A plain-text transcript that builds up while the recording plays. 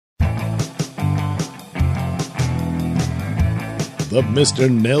The Mr.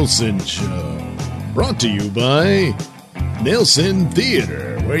 Nailsin Show. Brought to you by Nailsin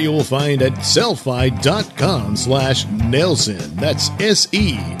Theater, where you will find at sellfy.com/Nailsin. That's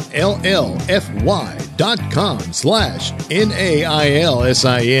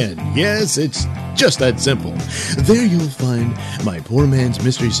sellfy.com/NAILSIN. Yes, it's just that simple. There you'll find my poor man's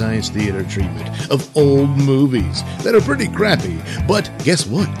Mystery Science Theater treatment of old movies that are pretty crappy, but guess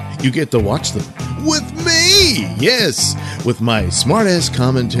what? You get to watch them with me! Yes, with my smart-ass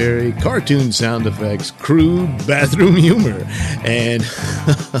commentary, cartoon sound effects, crude bathroom humor, and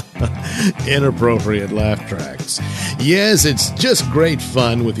inappropriate laugh tracks. Yes, it's just great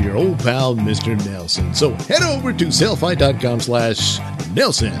fun with your old pal, Mr. Nailsin. So head over to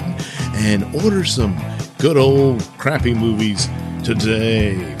sellfy.com/Nailsin and order some good old crappy movies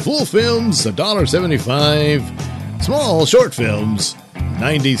today. Full films, $1.75. Small short films,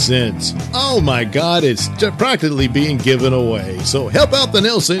 90 cents. Oh my God, it's practically being given away. So help out the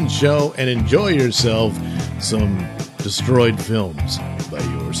Nailsin Show and enjoy yourself some destroyed films by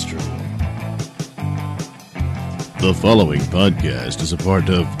yours truly. The following podcast is a part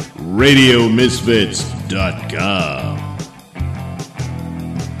of RadioMisfits.com.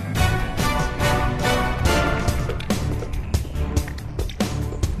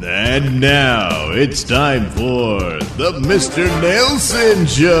 And now it's time for the Mr. Nailsin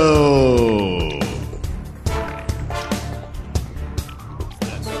Show.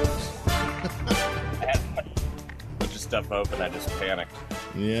 I had a bunch of stuff open. I just panicked.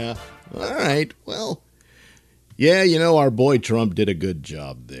 Yeah. All right. Well, yeah, you know, our boy Trump did a good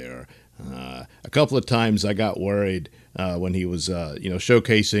job there. A couple of times I got worried when he was,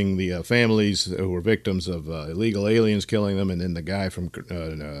 showcasing the families who were victims of illegal aliens killing them, and then the guy from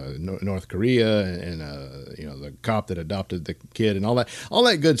North Korea, and the cop that adopted the kid, and all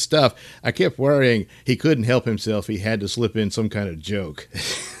that good stuff. I kept worrying he couldn't help himself; he had to slip in some kind of joke.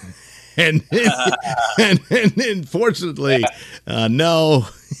 and fortunately, no,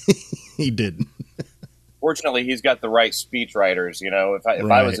 he didn't. Fortunately, he's got the right speech writers. You know, if I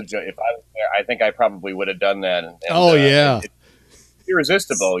was there, I think I probably would have done that. And, it's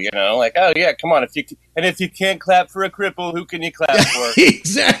irresistible. You know, like, oh yeah, come on. If you can't clap for a cripple, who can you clap for?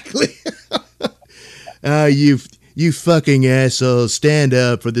 Exactly. You fucking assholes, stand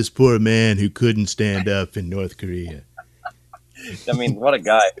up for this poor man who couldn't stand up in North Korea. I mean, what a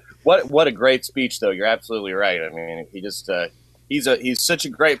guy! What a great speech, though. You're absolutely right. I mean, he just. He's such a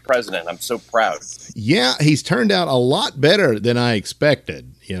great president. I'm so proud. Yeah, he's turned out a lot better than I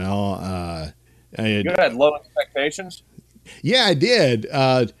expected. You know, you had low expectations. Yeah, I did.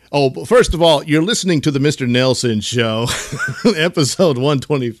 First of all, you're listening to the Mr. Nailsin Show, episode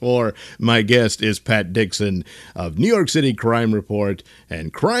 124. My guest is Pat Dixon of New York City Crime Report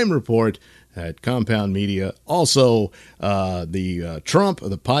and Crime Report at Compound Media. Also,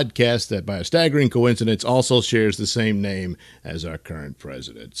 the podcast that by a staggering coincidence also shares the same name as our current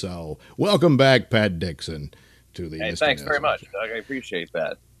president. So welcome back, Pat Dixon, to the Hey, thanks very much, Doug. I appreciate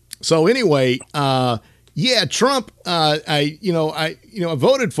that. So anyway, Trump, I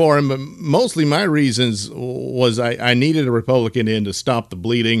voted for him, but mostly my reasons was I needed a Republican in to stop the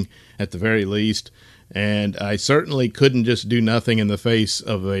bleeding at the very least. And I certainly couldn't just do nothing in the face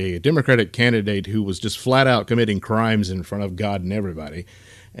of a Democratic candidate who was just flat out committing crimes in front of God and everybody.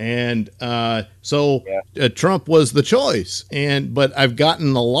 And Trump was the choice. But I've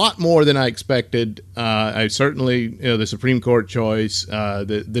gotten a lot more than I expected. I certainly, the Supreme Court choice,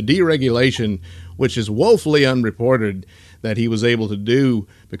 the deregulation, which is woefully unreported, that he was able to do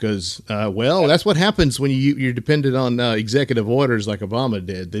because, that's what happens when you're dependent on executive orders like Obama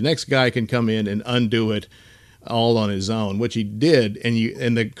did. The next guy can come in and undo it all on his own, which he did.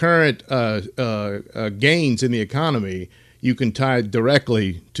 And the current gains in the economy, you can tie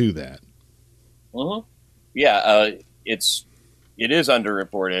directly to that. Mm-hmm. Yeah, it is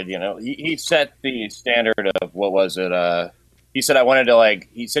underreported. You know, he set the standard of what was it? He said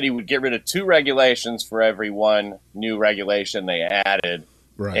he said he would get rid of 2 regulations for every one new regulation they added.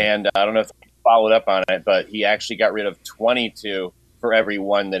 Right. And I don't know if he followed up on it, but he actually got rid of 22 for every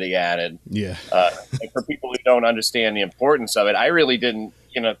one that he added. Yeah. And for people who don't understand the importance of it, I really didn't,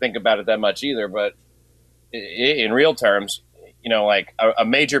 think about it that much either. But in real terms, like a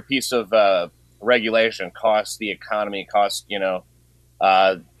major piece of regulation costs the economy, costs,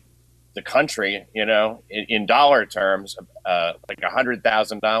 the country, in dollar terms, like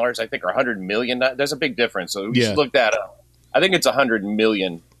 $100,000, I think, or $100 million. There's a big difference. So we should look that up. I think it's $100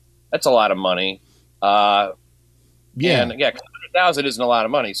 million. That's a lot of money. And 100,000 isn't a lot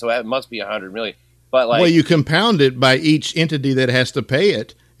of money, so it must be $100 million. But you compound it by each entity that has to pay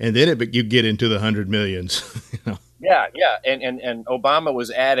it, and then you get into the 100 millions. yeah, and Obama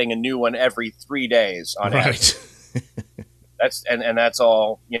was adding a new one every 3 days on average. Right. That's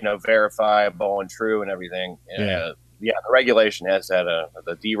all verifiable and true and everything. Yeah. Yeah, the regulation has had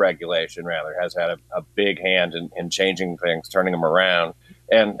the deregulation rather has had a big hand in changing things, turning them around.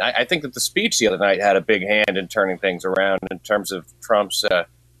 And I think that the speech the other night had a big hand in turning things around in terms of Trump's,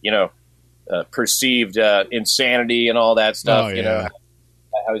 perceived insanity and all that stuff. Oh, yeah.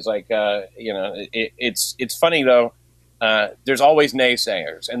 I was like, it's funny though. There's always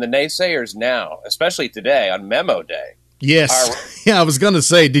naysayers, and the naysayers now, especially today on Memo Day. Yes. Yeah, I was going to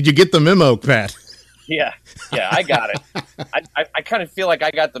say, did you get the memo, Pat? Yeah, I got it. I kind of feel like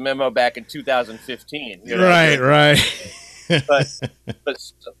I got the memo back in 2015. Right. but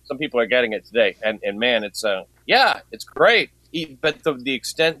some people are getting it today, and man, it's it's great. But the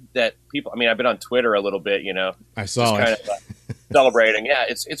extent that people, I mean, I've been on Twitter a little bit, I saw it. kind of celebrating. Yeah,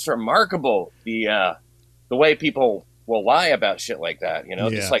 it's remarkable the way people will lie about shit like that.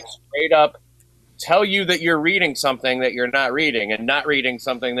 Just like straight up tell you that you're reading something that you're not reading, and not reading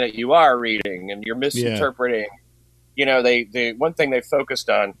something that you are reading, and you're misinterpreting. They one thing they focused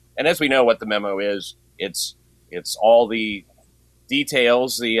on, and as we know what the memo is, it's all the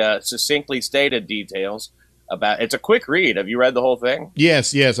details, the succinctly stated details about. It's a quick read. Have you read the whole thing?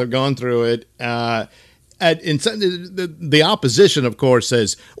 Yes, I've gone through it. The opposition, of course,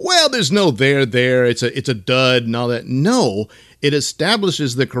 says, well, there's no there. It's a dud and all that. No, it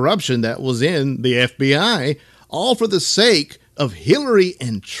establishes the corruption that was in the FBI, all for the sake of Hillary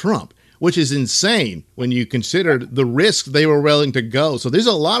and Trump, which is insane when you consider the risk they were willing to go. So there's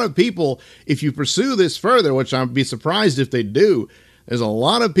a lot of people, if you pursue this further, which I'd be surprised if they do, there's a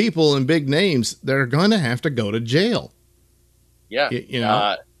lot of people in big names that are going to have to go to jail. Yeah.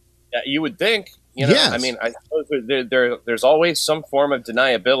 You would think. Yes. I mean, I suppose there's always some form of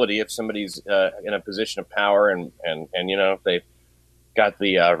deniability if somebody's in a position of power and if they've got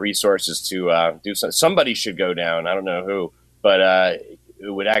the resources to do something. Somebody should go down. I don't know who, but it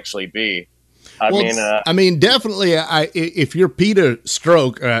would actually be. I mean, definitely. If you're Peter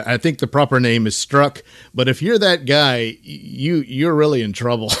Stroke, I think the proper name is Struck. But if you're that guy, you're really in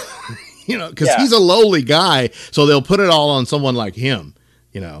trouble. Because he's a lowly guy, so they'll put it all on someone like him.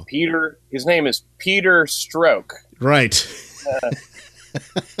 Peter. His name is Peter Stroke. Right.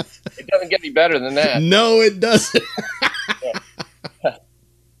 It doesn't get any better than that. No, it doesn't.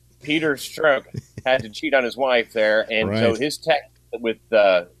 Peter Stroke had to cheat on his wife there, and so his text with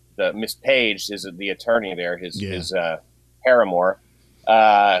the Miss Page is the attorney there, his paramour.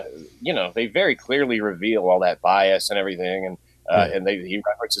 They very clearly reveal all that bias and everything, and he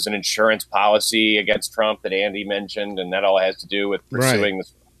references an insurance policy against Trump that Andy mentioned, and that all has to do with pursuing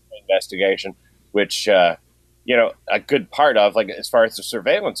this investigation, which a good part of, like as far as the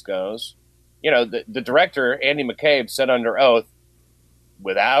surveillance goes, the director Andy McCabe said under oath,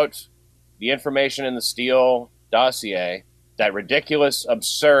 without the information in the Steele dossier, that ridiculous,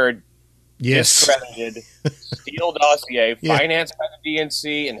 absurd, discredited Steele dossier financed by the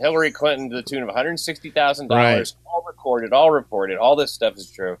DNC and Hillary Clinton to the tune of $160,000, all recorded, all reported, all this stuff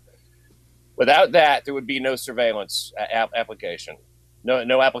is true. Without that, there would be no surveillance application,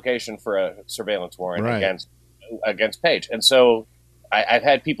 no application for a surveillance warrant against Page. And so I've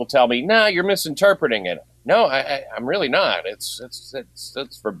had people tell me, "No, you're misinterpreting it." No, I'm really not. It's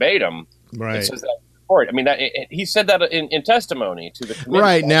verbatim. Right. It says that. I mean, he said that in testimony to the committee.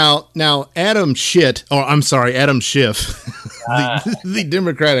 Right. Now, Adam Schiff, the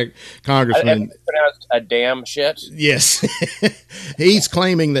Democratic congressman. Pronounced a damn shit? Yes. He's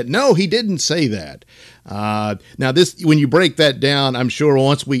claiming that, no, he didn't say that. Now, when you break that down, I'm sure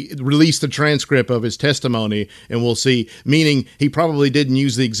once we release the transcript of his testimony, and we'll see, meaning he probably didn't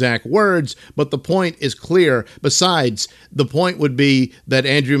use the exact words, but the point is clear. Besides, the point would be that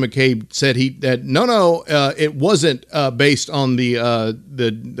Andrew McCabe said it wasn't based on the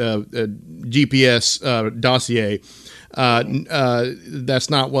GPS dossier. That's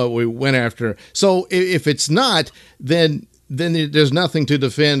not what we went after. So if it's not, then there's nothing to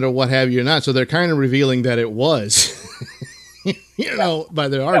defend or what have you not. So they're kind of revealing that it was, by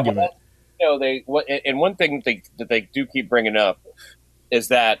their argument. And one thing that they do keep bringing up is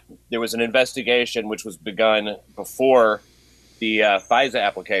that there was an investigation which was begun before the FISA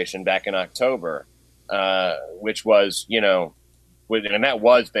application back in October, which was, and that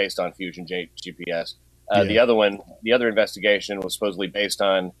was based on Fusion GPS. The other investigation was supposedly based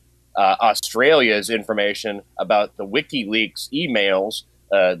on Australia's information about the WikiLeaks emails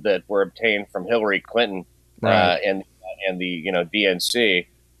that were obtained from Hillary Clinton and the DNC.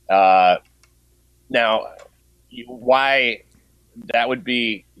 Now, why that would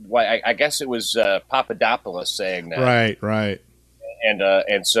be why I guess it was Papadopoulos saying that. Right.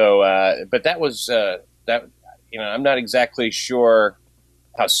 And so, but that was that. I'm not exactly sure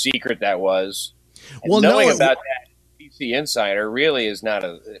how secret that was. And Well, knowing about that DC Insider really is not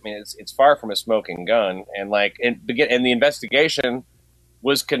it's far from a smoking gun. And and the investigation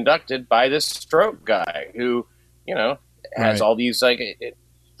was conducted by this stroke guy who, has all these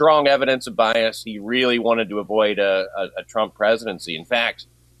strong evidence of bias. He really wanted to avoid a Trump presidency. In fact,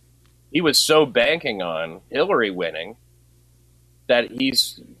 he was so banking on Hillary winning that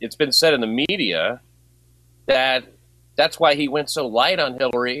it's been said in the media that's why he went so light on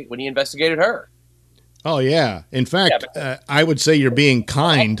Hillary when he investigated her. Oh, yeah. In fact, I would say you're being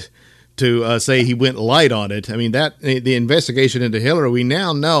kind to say he went light on it. I mean, the investigation into Hillary, we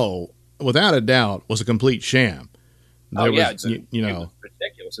now know, without a doubt, was a complete sham. It was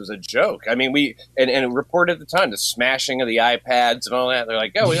ridiculous. It was a joke. I mean, and it reported at the time the smashing of the iPads and all that. They're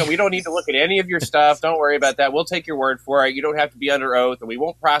like, we don't need to look at any of your stuff. Don't worry about that. We'll take your word for it. You don't have to be under oath, and we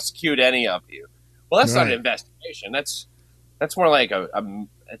won't prosecute any of you. Well, that's not an investigation. That's more like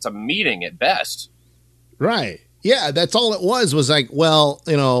it's a meeting at best. Right. Yeah, that's all it was like, well,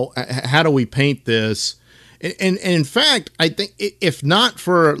 how do we paint this? And in fact, I think if not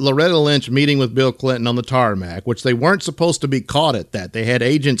for Loretta Lynch meeting with Bill Clinton on the tarmac, which they weren't supposed to be caught at that. They had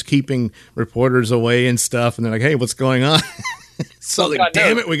agents keeping reporters away and stuff, and they're like, hey, what's going on? So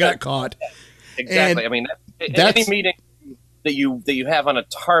damn it, we got caught. Exactly. And any meeting that you have on a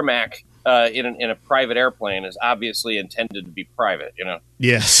tarmac in a private airplane is obviously intended to be private,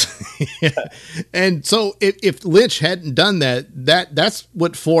 Yes. And so if Lynch hadn't done that's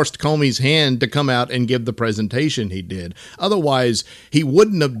what forced Comey's hand to come out and give the presentation he did. Otherwise, he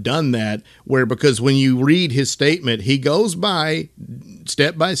wouldn't have done that, because when you read his statement, he goes by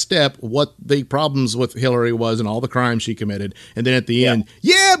step what the problems with Hillary was and all the crimes she committed. And then at the end,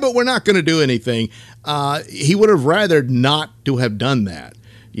 but we're not going to do anything. He would have rather not to have done that.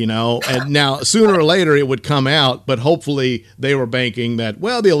 And now sooner or later it would come out, but hopefully they were banking that,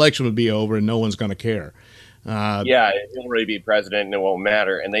 the election would be over and no one's going to care. He'll really be president and it won't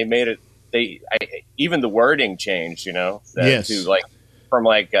matter. And they made it, even the wording changed, yes. to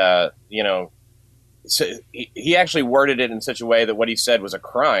so he actually worded it in such a way that what he said was a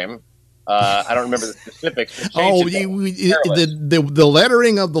crime. I don't remember the specifics. The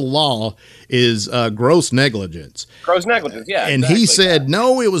lettering of the law is gross negligence. Gross negligence, yeah. And he said,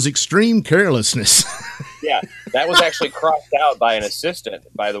 no, it was extreme carelessness. Yeah, that was actually crossed out by an assistant,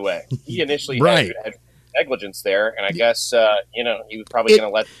 by the way. He initially had negligence there, and I guess, he was probably going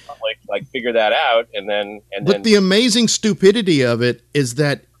to let the public figure that out. But the amazing stupidity of it is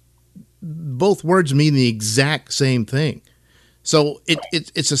that both words mean the exact same thing. So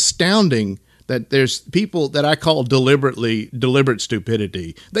it's astounding that there's people that I call deliberate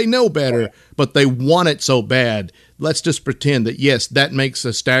stupidity. They know better, but they want it so bad. Let's just pretend that, yes, that makes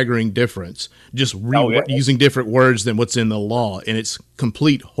a staggering difference. Just using different words than what's in the law, and it's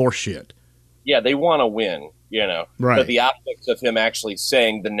complete horseshit. Yeah, they want to win, Right. But the optics of him actually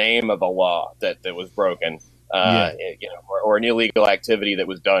saying the name of a law that was broken, or an illegal activity that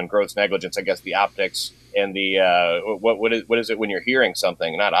was done, gross negligence, I guess the optics and the what is it when you're hearing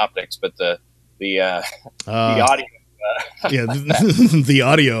something? Not optics, but the audio. The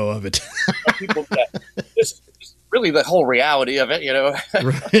audio of it. People, just really the whole reality of it,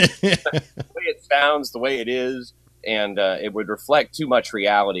 the way it sounds, the way it is, and it would reflect too much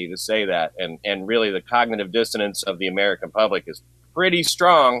reality to say that, and really the cognitive dissonance of the American public is pretty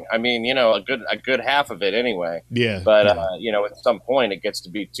strong. I mean, a good half of it anyway. Yeah. But at some point it gets to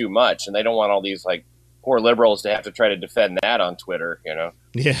be too much, and they don't want all these poor liberals to have to try to defend that on Twitter.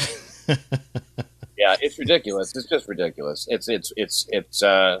 Yeah. Yeah, it's ridiculous. It's just ridiculous. It's to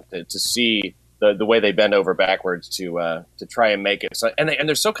see the way they bend over backwards to try and make it. So, and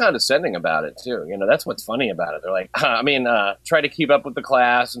they're so condescending about it too. That's what's funny about it. They're like, try to keep up with the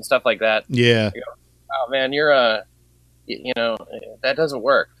class and stuff like that. Yeah. Oh man, you're that doesn't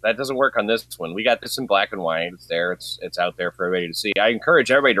work. That doesn't work on this one. We got this in black and white. It's there. It's out there for everybody to see. I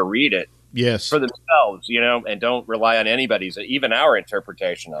encourage everybody to read it. Yes. For themselves, and don't rely on anybody's, even our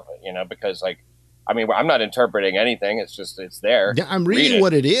interpretation of it, because I'm not interpreting anything. It's there. Yeah, I'm reading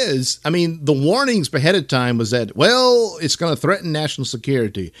what it is. I mean, the warnings ahead of time was that, it's going to threaten national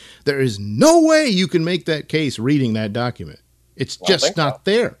security. There is no way you can make that case reading that document. It's just not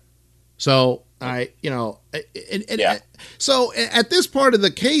there. So so at this part of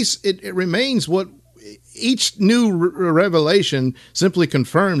the case, it remains each new revelation simply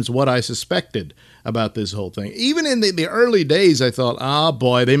confirms what I suspected. about this whole thing. Even in the early days, I thought, oh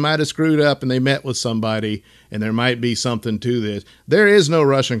boy, they might have screwed up and they met with somebody and there might be something to this. There is no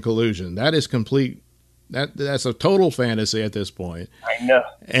Russian collusion. That is complete. That's a total fantasy at this point. I know.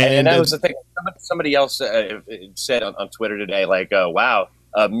 And that was the thing. Somebody else said on Twitter today, like, wow,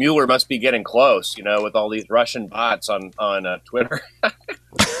 Mueller must be getting close, with all these Russian bots on Twitter.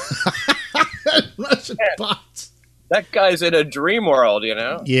 Russian bots. That guy's in a dream world,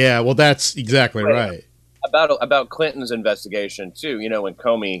 Yeah, well, that's exactly right. About Clinton's investigation, too, when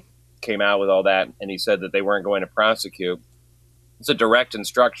Comey came out with all that and he said that they weren't going to prosecute. It's a direct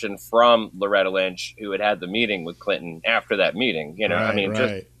instruction from Loretta Lynch, who had the meeting with Clinton after that meeting.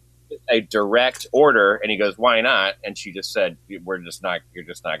 Just a direct order. And he goes, "Why not?" And she just said, "You're just not going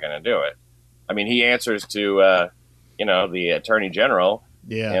to do it." I mean, he answers to, the Attorney General.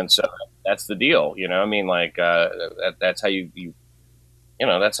 Yeah. And so that's the deal. That's how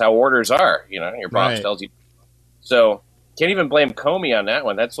that's how orders are. Your boss tells you. So can't even blame Comey on that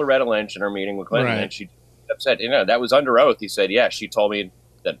one. That's Loretta Lynch in her meeting with Clinton, and she upset. That was under oath. He said, "Yeah, she told me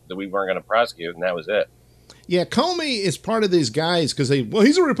that we weren't going to prosecute, and that was it." Yeah, Comey is part of these guys because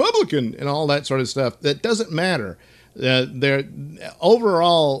he's a Republican and all that sort of stuff. That doesn't matter. They're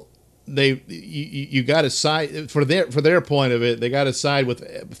overall, you got to side for their point of it. They got to side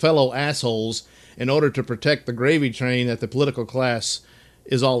with fellow assholes in order to protect the gravy train that the political class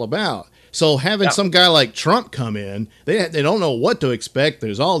is all about. So having some guy like Trump come in, they don't know what to expect.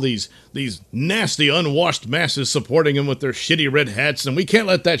 There's all these nasty, unwashed masses supporting him with their shitty red hats, and we can't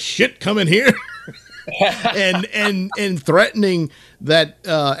let that shit come in here. and threatening that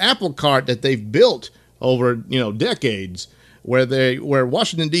apple cart that they've built over decades, where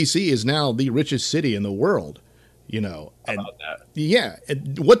Washington D.C. is now the richest city in the world. How about that? Yeah,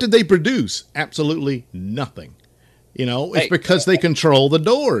 what did they produce? Absolutely nothing. It's because they control the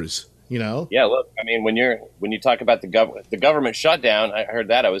doors. Yeah, look, I mean, when you talk about the government shutdown, I heard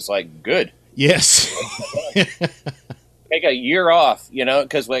that, I was like, good. Yes. Take a year off,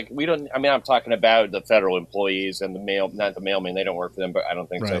 because we don't. I mean, I'm talking about the federal employees and not the mailmen. They don't work for them, but I don't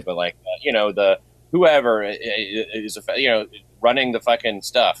think so. But the whoever is running the fucking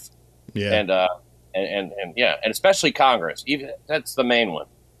stuff. Yeah. And especially Congress. Even that's the main one.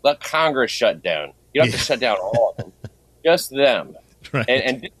 Let Congress shut down. You don't have to shut down all of them, just them. Right.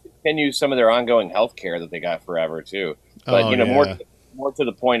 And continue some of their ongoing health care that they got forever too. But more to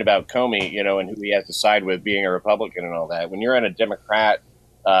the point about Comey, and who he has to side with being a Republican and all that. When you're in a Democrat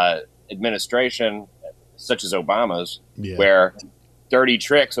administration such as Obama's, where dirty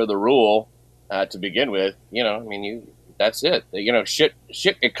tricks are the rule to begin with, that's it. Shit.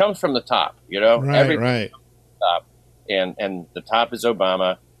 It comes from the top. Right. Right. Top, and the top is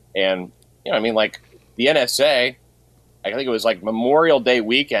Obama, and the NSA. I think it was like Memorial Day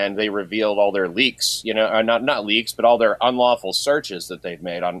weekend. They revealed all their leaks, not leaks, but all their unlawful searches that they've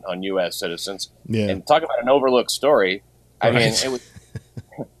made on U.S. citizens. Yeah. And talk about an overlooked story. I mean,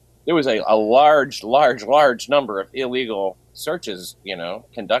 there was a large number of illegal searches,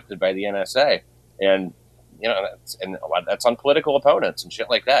 conducted by the NSA, and that's on political opponents and shit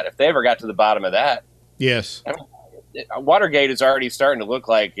like that. If they ever got to the bottom of that, yes. I mean, Watergate is already starting to look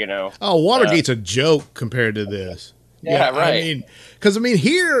like, Oh, Watergate's a joke compared to this. Yeah, right. Because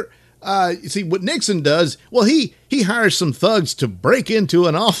here, you see what Nixon does. Well, he hires some thugs to break into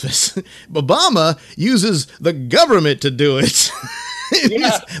an office. Obama uses the government to do it.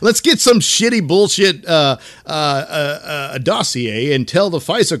 Let's get some shitty bullshit dossier and tell the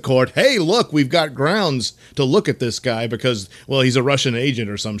FISA court, hey, look, we've got grounds to look at this guy because, well, he's a Russian agent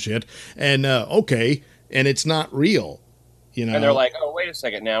or some shit. And okay, and it's not real. And they're like, oh, wait a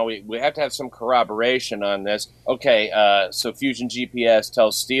second now. We have to have some corroboration on this. Okay, so Fusion GPS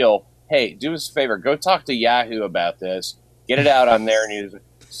tells Steele, hey, do us a favor. Go talk to Yahoo about this. Get it out on their news.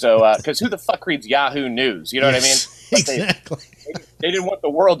 So, because who the fuck reads Yahoo News? You know what I mean? But exactly. They didn't want the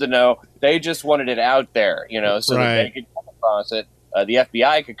world to know. They just wanted it out there, so that they could come across it. The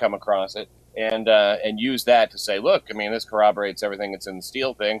FBI could come across it and use that to say, look, I mean, this corroborates everything that's in the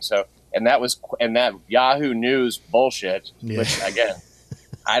Steele thing. So. And that Yahoo News bullshit, which again,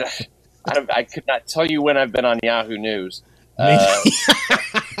 I could not tell you when I've been on Yahoo News, but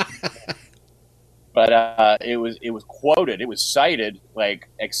it was quoted, it was cited like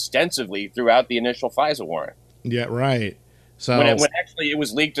extensively throughout the initial FISA warrant. Yeah, right. So when actually it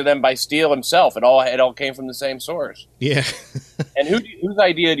was leaked to them by Steele himself, it all came from the same source. Yeah. And whose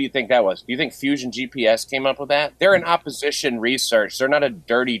idea do you think that was? Do you think Fusion GPS came up with that? They're an opposition research. They're not a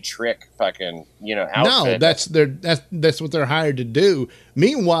dirty trick fucking outfit. No, that's what they're hired to do.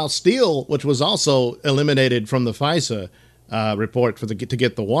 Meanwhile, Steele, which was also eliminated from the FISA report to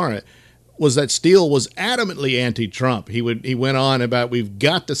get the warrant, was that Steele was adamantly anti-Trump. He went on about, we've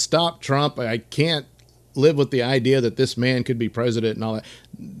got to stop Trump. I can't live with the idea that this man could be president and all that.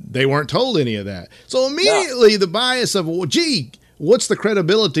 They weren't told any of that. So immediately the bias of, well, gee, what's the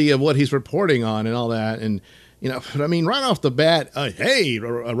credibility of what he's reporting on and all that? And, you know, I mean, right off the bat, hey,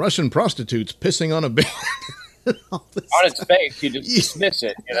 a Russian prostitute's pissing on a bed. On its face, you just dismiss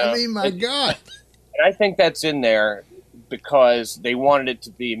it. You know? I mean, my God. And I think that's in there because they wanted it to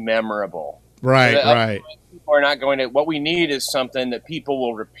be memorable. Right, so right. People are not going to. What we need is something that people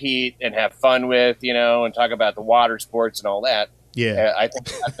will repeat and have fun with, you know, and talk about the water sports and all that. Yeah, I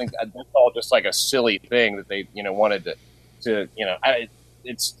think that's all just like a silly thing that they, you know, wanted to you know.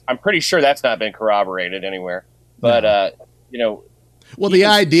 I'm pretty sure that's not been corroborated anywhere. But you know, well, the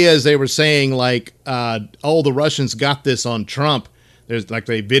idea is they were saying like, oh, the Russians got this on Trump. There's like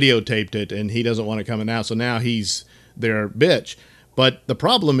they videotaped it, and he doesn't want to come out, so now he's their bitch. But the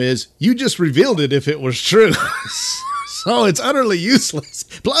problem is, you just revealed it if it was true. So it's utterly useless.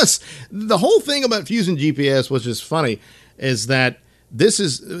 Plus, the whole thing about fusing GPS, which is funny, is that this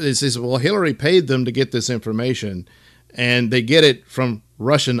is well, Hillary paid them to get this information, and they get it from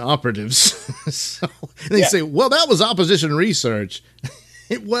Russian operatives. So they say, well, that was opposition research.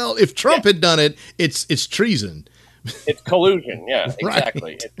 Well, if Trump had done it, it's treason. It's collusion. Yeah,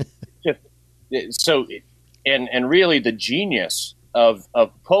 exactly. Right. And really the genius of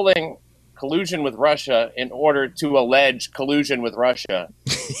pulling collusion with Russia in order to allege collusion with Russia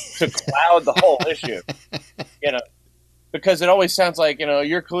to cloud the whole issue, you know, because it always sounds like, you know,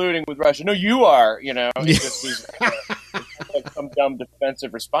 you're colluding with Russia. No, you are, you know, it's just like some dumb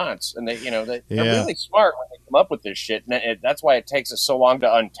defensive response. And they're really smart when they come up with this shit. And that's why it takes us so long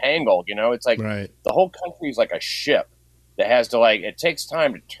to untangle, you know, it's like the whole country is like a ship that has to it takes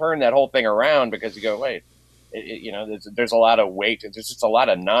time to turn that whole thing around because you go, wait, you know, there's a lot of weight. There's just a lot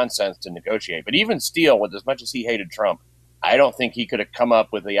of nonsense to negotiate. But even Steele, with as much as he hated Trump, I don't think he could have come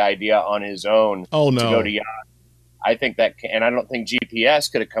up with the idea on his own to go to yacht. I think and I don't think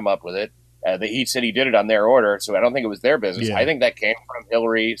GPS could have come up with it. He said he did it on their order, so I don't think it was their business. Yeah. I think that came from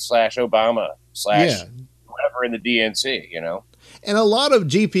Hillary /Obama / whatever in the DNC, you know. And a lot of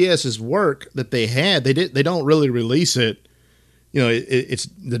GPS's work that they had, they don't really release it. You know, it's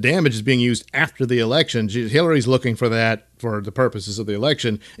the damage is being used after the election. Hillary's looking for that for the purposes of the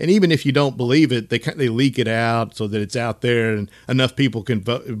election. And even if you don't believe it, they leak it out so that it's out there and enough people can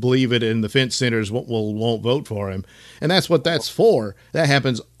believe it, and the fence centers won't vote for him. And that's what that's for. That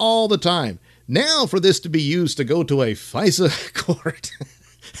happens all the time. Now for this to be used to go to a FISA court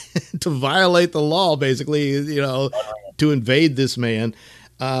to violate the law, basically, you know, to invade this man.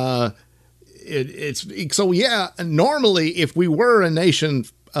 It's so, yeah, normally if we were a nation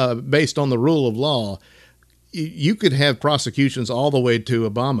based on the rule of law, you could have prosecutions all the way to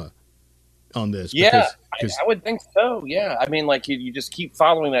Obama on this. Yeah, because I would think so. Yeah. I mean, like you just keep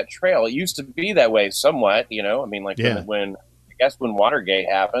following that trail. It used to be that way somewhat, you know, I mean, like when Watergate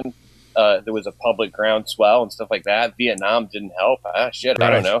happened, there was a public groundswell and stuff like that. Vietnam didn't help. I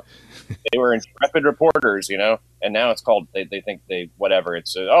don't know. They were intrepid reporters, you know, and now it's called, they think whatever.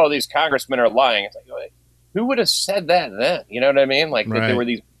 It's, these congressmen are lying. It's like, who would have said that then? You know what I mean? Like that there were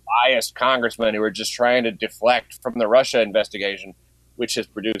these biased congressmen who were just trying to deflect from the Russia investigation, which has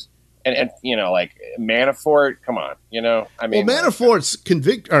produced, and you know, like Manafort, come on, you know, I mean. Well, Manafort's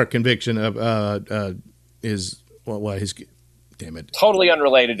conviction of is, his, damn it. Totally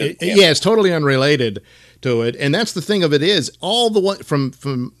unrelated to it's totally unrelated to it. And that's the thing of it is all the one from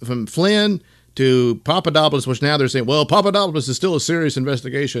Flynn to Papadopoulos, which now they're saying, well, Papadopoulos is still a serious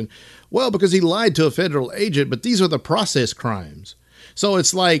investigation. Well, because he lied to a federal agent, but these are the process crimes. So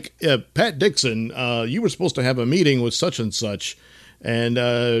it's like, Pat Dixon, you were supposed to have a meeting with such and such, and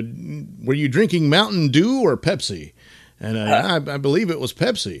were you drinking Mountain Dew or Pepsi? And I believe it was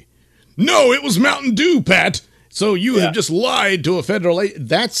Pepsi. No, it was Mountain Dew, Pat. So you have just lied to a federal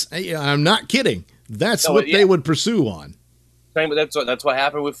agent. I'm not kidding. That's what they would pursue on. That's what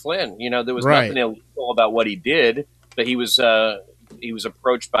happened with Flynn. You know, there was nothing illegal about what he did, but he was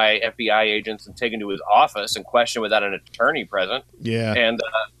approached by FBI agents and taken to his office and questioned without an attorney present. Yeah, and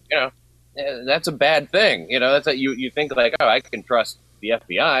you know, that's a bad thing. You know, that's you think like, oh, I can trust the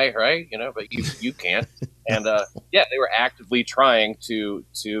FBI, right? You know, but you can't. And they were actively trying to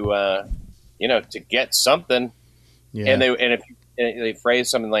get something. Yeah. And if they phrase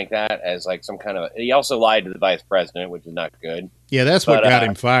something like that as like some kind of, he also lied to the vice president, which is not good. Yeah, that's what got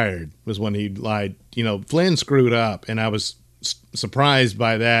him fired, was when he lied. You know, Flynn screwed up, and I was surprised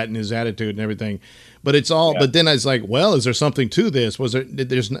by that and his attitude and everything. But it's all. But then I was like, well, is there something to this?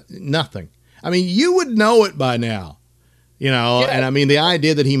 There's nothing. I mean, you would know it by now. And I mean, the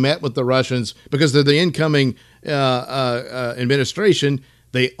idea that he met with the Russians because they're the incoming administration,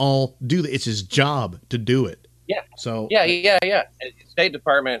 they all do that. It's his job to do it. Yeah. So State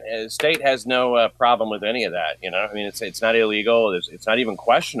Department, state has no problem with any of that. I mean, it's not illegal. It's not even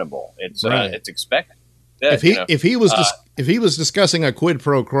questionable. It's right. It's expected. If he was discussing a quid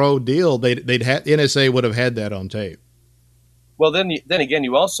pro quo deal, NSA would have had that on tape. Well, then again,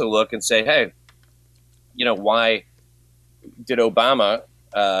 you also look and say, hey, why did Obama,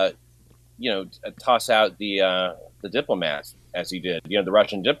 toss out the diplomats as he did, the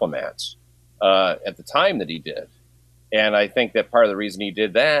Russian diplomats at the time that he did? And I think that part of the reason he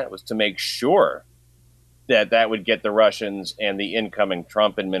did that was to make sure that would get the Russians and the incoming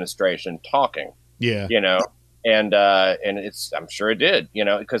Trump administration talking. Yeah. And I'm sure it did,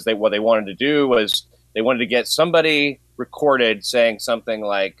 because what they wanted to do was they wanted to get somebody recorded saying something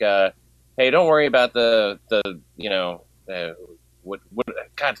like, hey, don't worry about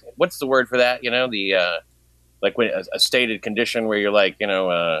what's the word for that? Like when a stated condition where you're like,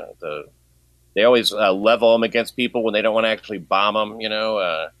 they always level them against people when they don't want to actually bomb them,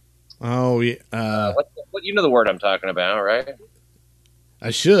 oh, yeah. What the word I'm talking about, right? I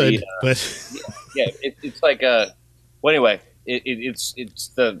should, but it's like well, anyway, it's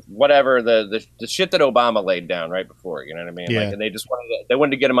the whatever the shit that Obama laid down right before, you know what I mean? Yeah. Like, and they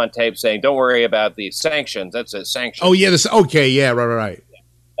wanted to get him on tape saying, "Don't worry about the sanctions." That's a sanction. Oh yeah, okay, yeah, right.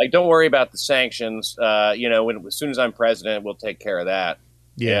 Like, don't worry about the sanctions. As soon as I'm president, we'll take care of that.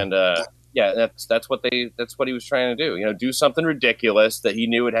 Yeah, and that's what he was trying to do. Do something ridiculous that he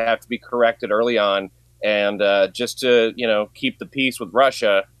knew would have to be corrected early on. And just to keep the peace with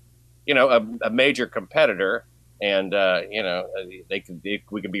Russia, a major competitor, and we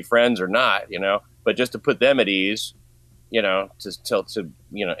can be friends or not, but just to put them at ease, to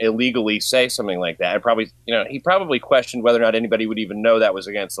illegally say something like that. He probably questioned whether or not anybody would even know that was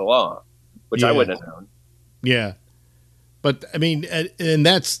against the law, which I wouldn't have known. Yeah, but I mean, and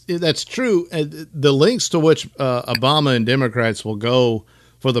that's true. The lengths to which Obama and Democrats will go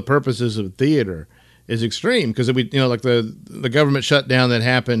for the purposes of theater is extreme, because like the government shutdown that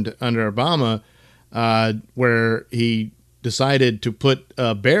happened under Obama, where he decided to put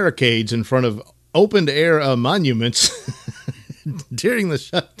barricades in front of open air monuments during the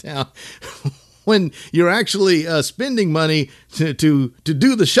shutdown, when you're actually spending money to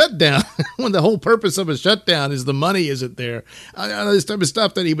do the shutdown, when the whole purpose of a shutdown is the money isn't there. This type of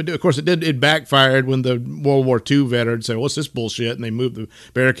stuff that he would do. Of course, it backfired when the World War II veterans say, "What's this bullshit?" and they moved the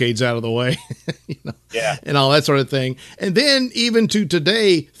barricades out of the way, and all that sort of thing. And then even to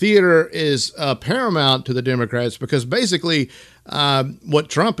today, theater is paramount to the Democrats, because basically what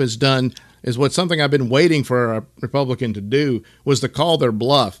Trump has done is something I've been waiting for a Republican to do, was to call their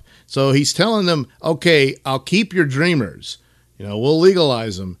bluff. So he's telling them, okay, I'll keep your dreamers. We'll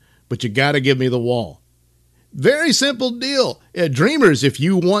legalize them, but you got to give me the wall. Very simple deal. Dreamers, if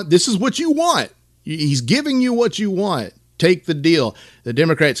you want, this is what you want. He's giving you what you want. Take the deal. The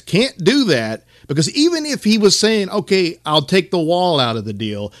Democrats can't do that, because even if he was saying, okay, I'll take the wall out of the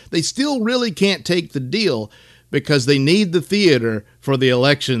deal, they still really can't take the deal, because they need the theater for the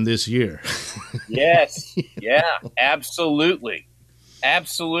election this year. Yes. Yeah, absolutely.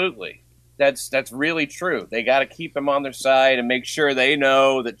 Absolutely. That's really true. They got to keep him on their side and make sure they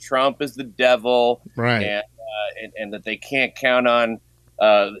know that Trump is the devil, right? And that they can't count on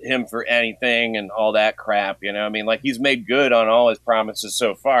him for anything and all that crap. I mean, like, he's made good on all his promises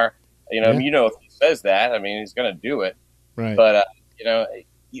so far. Yeah. If he says that, I mean, he's going to do it. Right. But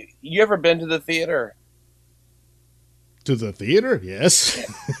you ever been to the theater? To the theater? Yes.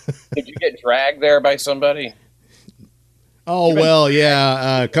 Did you get dragged there by somebody? Oh, well,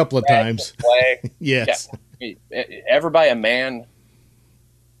 yeah, a couple of times. Yes. Yeah. Ever by a man?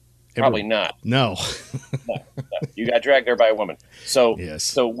 Probably not. No. No. You got dragged there by a woman. So, yes.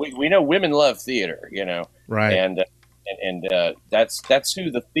 So we know women love theater, Right. And that's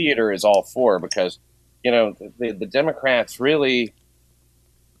who the theater is all for, because, the Democrats really,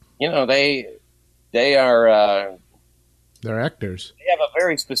 they are. They're actors. They have a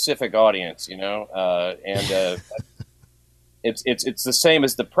very specific audience, and it's the same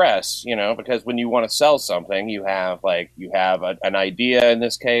as the press, because when you want to sell something, you have an idea in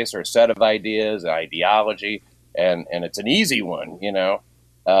this case, or a set of ideas, an ideology, and it's an easy one,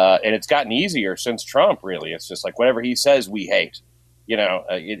 and it's gotten easier since Trump. Really, it's just like whatever he says, we hate.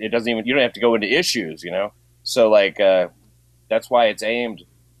 It doesn't even, you don't have to go into issues, So that's why it's aimed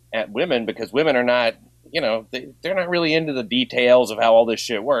at women, because women are not. They're not really into the details of how all this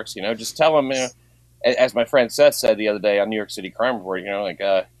shit works. Just tell them, as my friend Seth said the other day on New York City Crime Report,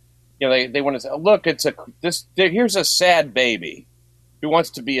 they want to say, oh, look, here's a sad baby who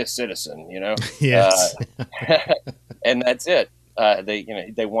wants to be a citizen, Yes. And that's it.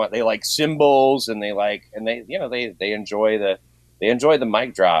 They like symbols, and they enjoy the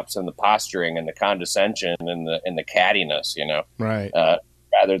mic drops and the posturing and the condescension and the cattiness, Right.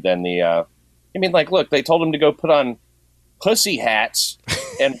 Rather than look, they told him to go put on pussy hats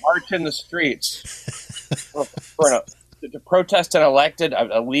and march in the streets to protest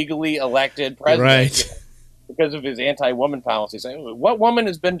a legally elected president, right? Because of his anti-woman policies. What woman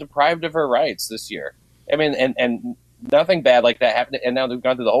has been deprived of her rights this year? I mean, and nothing bad like that happened, and now they've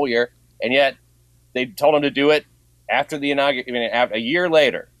gone through the whole year, and yet they told him to do it after the inauguration. A year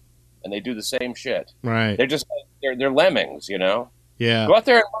later, and they do the same shit. Right? They're lemmings, Yeah. Go out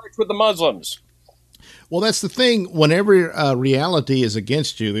there and march with the Muslims. Well, that's the thing. Whenever reality is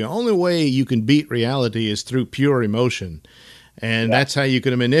against you, the only way you can beat reality is through pure emotion. And that's how you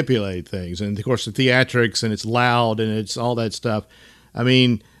can manipulate things. And, of course, the theatrics, and it's loud, and it's all that stuff. I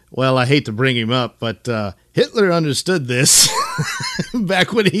mean, well, I hate to bring him up, but Hitler understood this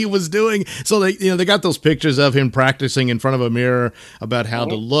back when he was doing. So, they got those pictures of him practicing in front of a mirror about how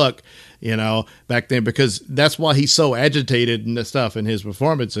to look, back then, because that's why he's so agitated and stuff in his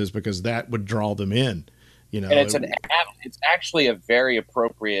performances, because that would draw them in. And it's actually a very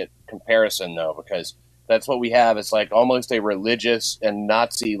appropriate comparison, though, because that's what we have. It's like almost a religious and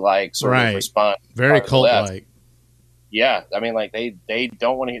Nazi-like sort of response. Very cult-like. Yeah, I mean, like they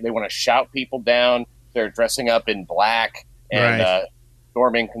don't want to. They want to shout people down. They're dressing up in black and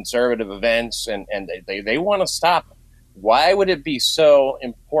storming conservative events, and they want to stop. Why would it be so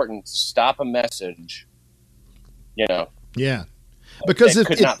important to stop a message? Yeah, because it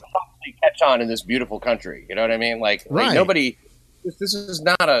could not possibly catch on in this beautiful country. You know what I mean? Like nobody. This is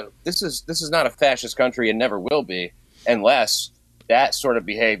not a fascist country, and never will be, unless that sort of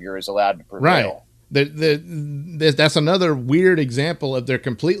behavior is allowed to prevail. Right. That's another weird example of they're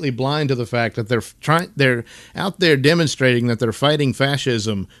completely blind to the fact that they're out there demonstrating that they're fighting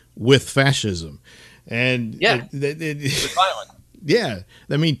fascism with fascism, and violent. Yeah,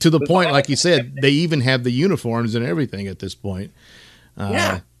 I mean, to the point, like you said, they even have the uniforms and everything at this point.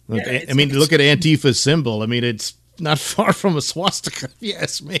 I mean, look at Antifa's symbol. I mean, it's not far from a swastika, if you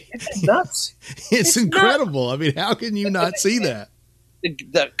ask me. It's nuts. It's incredible. Nuts. I mean, how can you not see that?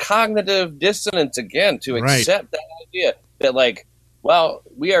 The cognitive dissonance, again, to accept that idea that, like, well,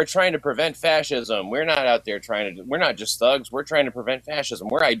 we are trying to prevent fascism. We're not out there we're not just thugs. We're trying to prevent fascism.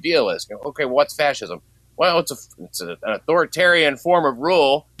 We're idealists. Okay, what's fascism? Well, it's an authoritarian form of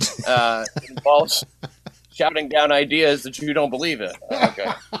rule. It involves shouting down ideas that you don't believe in.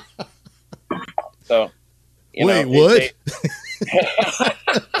 Okay. So, wait, what?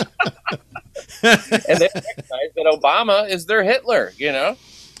 And they recognize that Obama is their Hitler,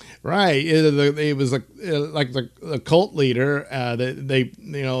 Right. It was like the cult leader. And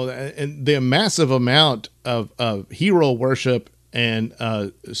the massive amount of hero worship and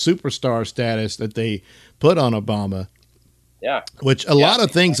superstar status that they put on Obama. Yeah. Which a lot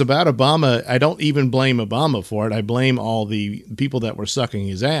of things about Obama, I don't even blame Obama for it. I blame all the people that were sucking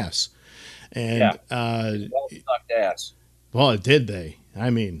his ass. And well-sucked ass. Well, did they? I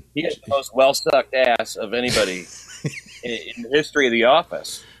mean, he is the most well-sucked ass of anybody in the history of The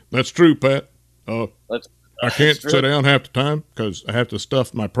Office. That's true, Pat. I can't sit down half the time because I have to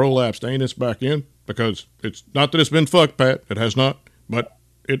stuff my prolapsed anus back in, because it's not that it's been fucked, Pat. It has not, but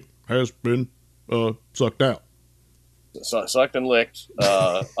it has been sucked out. Sucked and licked.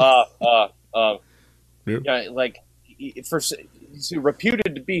 Yeah, like he's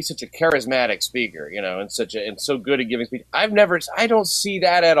reputed to be such a charismatic speaker, and so good at giving speech. I don't see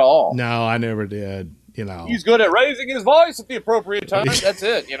that at all. No, I never did. He's good at raising his voice at the appropriate time. That's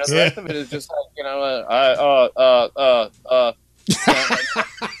it. The rest of it is just like, a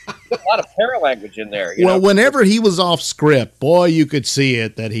lot of paralanguage in there. Whenever he was off script, boy, you could see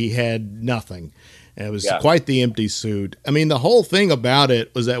it that he had nothing. And it was quite the empty suit. I mean, the whole thing about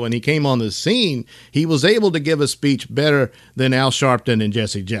it was that when he came on the scene, he was able to give a speech better than Al Sharpton and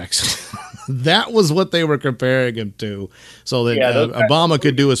Jesse Jackson. That was what they were comparing him to, so that Obama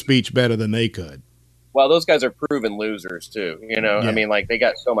could do a speech better than they could. Well, those guys are proven losers, too. I mean, like, they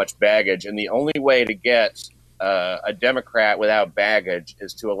got so much baggage, and the only way to get a Democrat without baggage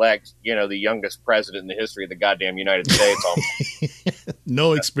is to elect, the youngest president in the history of the goddamn United States.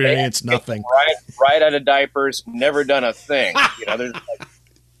 No experience, nothing. Right out of diapers, never done a thing. There's like,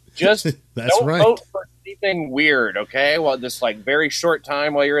 just don't vote for anything weird, okay? Well, this like very short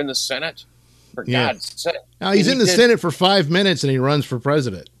time while you're in the Senate. For God's sake. Now, he's in the Senate for 5 minutes and he runs for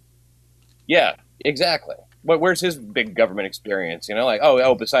president. Yeah, exactly. where's his big government experience? You know, like,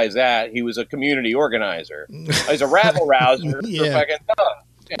 besides that, he was a community organizer. He's a rabble rouser. Yeah. Fucking dumb.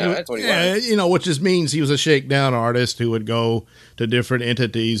 Yeah, that's what he was. You know, which just means he was a shakedown artist who would go to different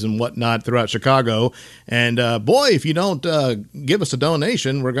entities and whatnot throughout Chicago. And boy, if you don't give us a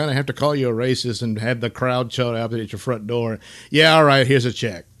donation, we're going to have to call you a racist and have the crowd show up at your front door. Yeah, all right, here's a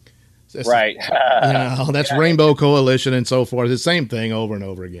check. Right. That's Rainbow Coalition and so forth. It's the same thing over and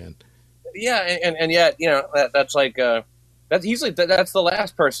over again. Yeah, and yet, you know, that's like that's easily that's the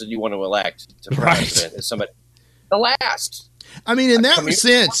last person you want to elect to president is somebody. The last. I mean, in that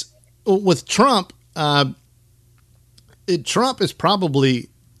sense, with Trump, Trump is probably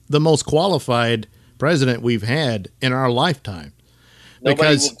the most qualified president we've had in our lifetime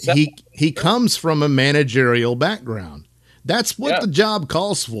because he comes from a managerial background. That's what the job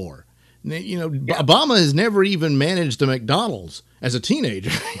calls for. You know, Obama has never even managed a McDonald's as a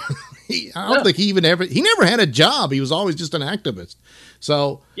teenager. I don't think he never had a job. He was always just an activist.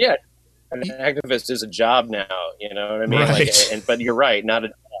 So yeah. An activist is a job now, you know what I mean? Right. Like, but you're right, not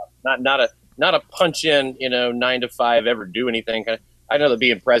a punch in, you know, 9 to 5, ever do anything. I know that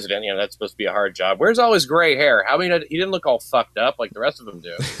being president, you know, that's supposed to be a hard job. Where's all his gray hair? He didn't look all fucked up like the rest of them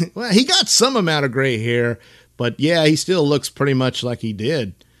do. Well, he got some amount of gray hair, but yeah, he still looks pretty much like he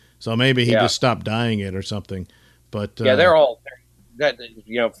did. So maybe he just stopped dyeing it or something. But they're all that,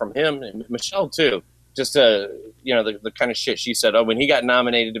 you know, from him and Michelle too. Just you know, the kind of shit she said. Oh, when he got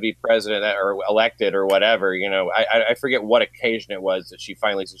nominated to be president or elected or whatever, you know, I forget what occasion it was that she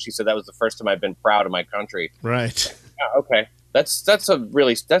finally said. She said that was the first time I've been proud of my country. Right. Yeah, okay, that's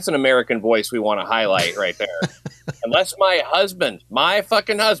an American voice we want to highlight right there. Unless my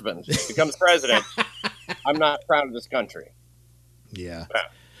fucking husband, becomes president, I'm not proud of this country. Yeah.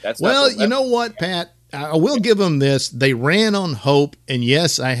 You know what, Pat? I will give them this. They ran on hope, and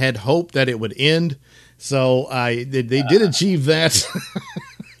yes, I had hope that it would end. So they did achieve that.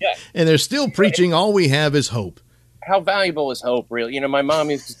 Yeah. And they're still preaching all we have is hope. How valuable is hope, really? You know, my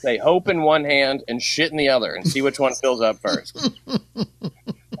mom used to say hope in one hand and shit in the other and see which one fills up first.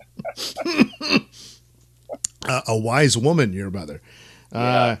 A wise woman, your mother.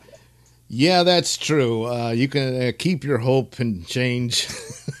 Yeah, that's true. You can keep your hope and change.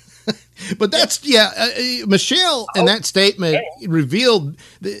 But that's Michelle in that statement revealed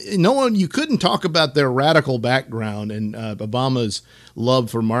you couldn't talk about their radical background and Obama's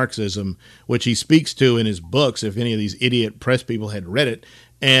love for Marxism, which he speaks to in his books. If any of these idiot press people had read it,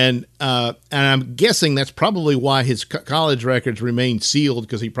 and I'm guessing that's probably why his college records remain sealed,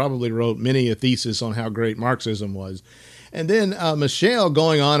 because he probably wrote many a thesis on how great Marxism was. And then Michelle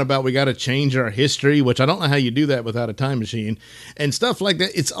going on about we got to change our history, which I don't know how you do that without a time machine, and stuff like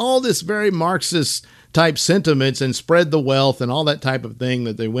that. It's all this very Marxist type sentiments and spread the wealth and all that type of thing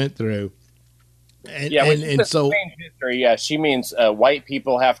that they went through. And so change history, she means white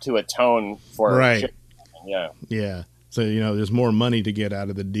people have to atone for right. Yeah. So there's more money to get out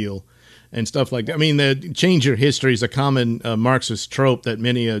of the deal. And stuff like that. I mean, the change your history is a common Marxist trope that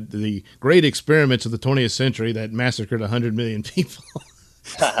many of the great experiments of the 20th century that massacred 100 million people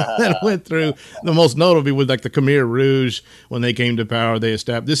that went through. The most notable was like the Khmer Rouge. When they came to power, they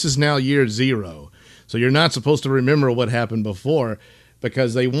established this is now year 0. So you're not supposed to remember what happened before,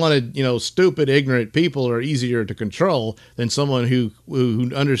 because they wanted, stupid, ignorant people are easier to control than someone who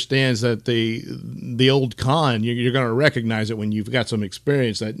understands that the old con, you're going to recognize it when you've got some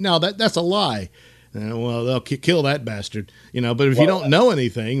experience. That's a lie. Well, they'll kill that bastard, but if you don't know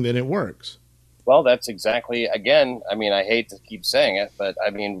anything, then it works. Well, that's exactly, again, I mean, I hate to keep saying it, but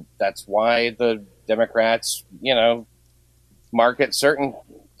I mean, that's why the Democrats, market certain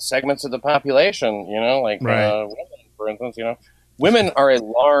segments of the population, like right. Women, for instance, Women are a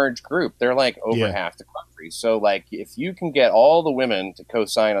large group. They're like over half the country. So, like, if you can get all the women to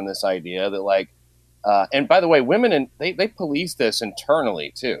co-sign on this idea that, and by the way, women, they police this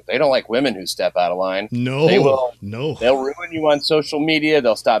internally, too. They don't like women who step out of line. No. They'll ruin you on social media.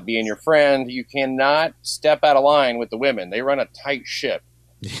 They'll stop being your friend. You cannot step out of line with the women. They run a tight ship.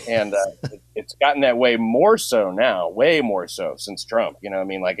 And it's gotten that way more so now, way more so since Trump.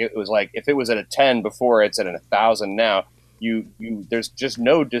 It was like if it was at a 10 before, it's at a 1,000 now. There's just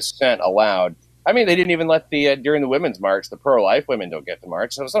no dissent allowed. I mean, they didn't even let during the Women's March, the pro-life women don't get to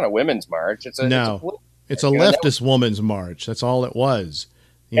march. So it's not a women's march. It's a leftist woman's march. That's all it was.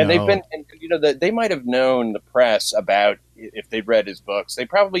 They've been, they might have known the press about if they'd read his books. They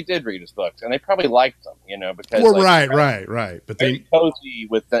probably did read his books, and they probably liked them, because right. But very cozy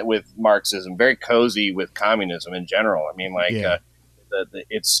with Marxism, very cozy with communism in general. I mean,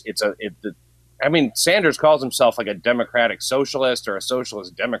 I mean, Sanders calls himself like a democratic socialist or a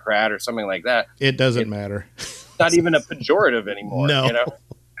socialist Democrat or something like that. It doesn't matter. It's not even a pejorative anymore. No. You know,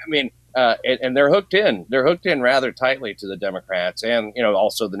 I mean, and they're hooked in. They're hooked in rather tightly to the Democrats, and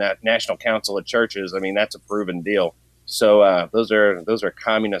also the National Council of Churches. I mean, that's a proven deal. So those are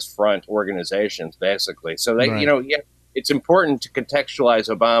communist front organizations, basically. So they, Right. it's important to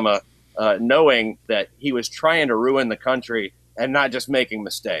contextualize Obama, knowing that he was trying to ruin the country and not just making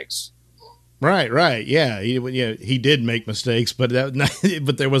mistakes. Right. Yeah, he did make mistakes, but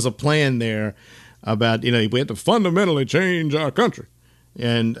but there was a plan there about we have to fundamentally change our country,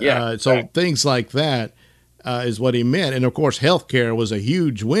 and things like that is what he meant. And of course, healthcare was a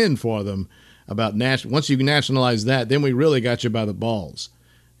huge win for them. About once you nationalize that, then we really got you by the balls.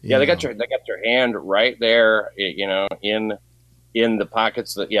 Yeah, they got your hand right there, in the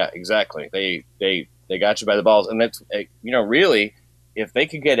pockets. Exactly. They got you by the balls, and that's really, if they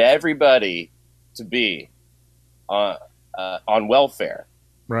could get everybody to be on welfare,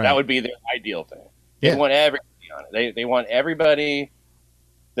 right, that would be their ideal thing. They want everybody on it. They want everybody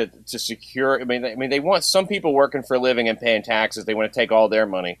to secure. I mean, they want some people working for a living and paying taxes. They want to take all their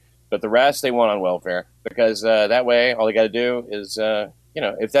money, but the rest they want on welfare, because that way all they got to do is,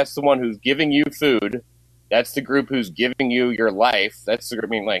 if that's the one who's giving you food, that's the group who's giving you your life. That's the group.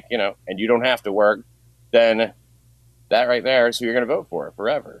 I mean, and you don't have to work, then that right there is who you're going to vote for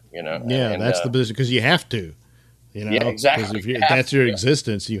forever. Yeah, and, that's the position, because you have to. Yeah, exactly. If that's your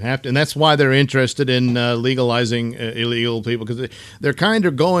existence, you have to, and that's why they're interested in legalizing illegal people, because they're kind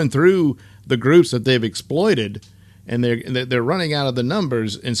of going through the groups that they've exploited, and they're running out of the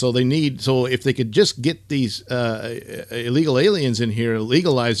numbers, and so so if they could just get these illegal aliens in here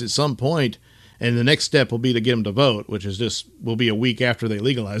legalized at some point, and the next step will be to get them to vote, which will be a week after they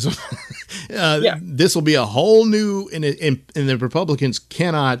legalize them. This will be a whole new, and the Republicans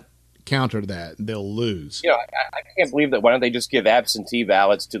cannot counter that. They'll lose. I can't believe that. Why don't they just give absentee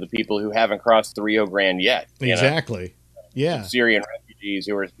ballots to the people who haven't crossed the Rio Grande yet? Exactly. Yeah. Syrian refugees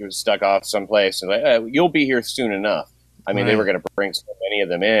who were stuck off someplace, and you'll be here soon enough. I mean, They were going to bring so many of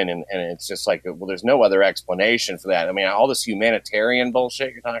them in, and it's just like, well, there's no other explanation for that. I mean, all this humanitarian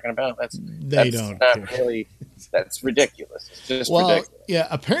bullshit you're talking about, that's ridiculous. It's just ridiculous. Yeah,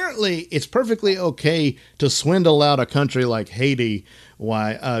 apparently it's perfectly okay to swindle out a country like Haiti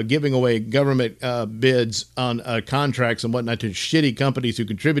by giving away government bids on contracts and whatnot to shitty companies who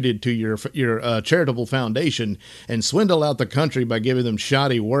contributed to your charitable foundation, and swindle out the country by giving them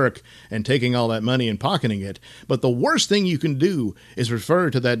shoddy work and taking all that money and pocketing it. But the worst thing you can do is refer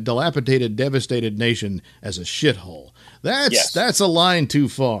to that dilapidated, devastated nation as a shithole. That's a line too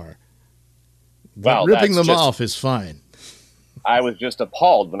far. Well, ripping them off is fine. I was just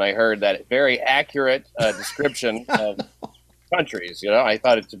appalled when I heard that very accurate description of countries. I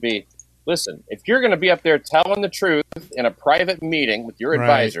thought it to be, listen, if you're going to be up there telling the truth in a private meeting with your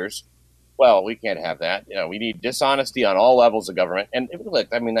advisors, well, we can't have that. We need dishonesty on all levels of government. And look,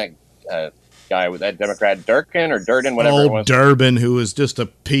 I mean, that guy with that Democrat Durkin, whatever it was. Durbin, who is just a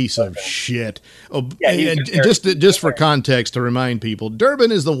piece of shit. And just for context, to remind people,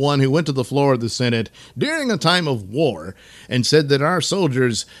 Durbin is the one who went to the floor of the Senate during a time of war and said that our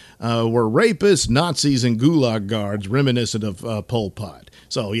soldiers were rapists, Nazis, and Gulag guards, reminiscent of Pol Pot.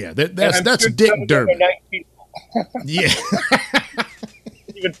 So yeah, that's Dick Durbin. Yeah,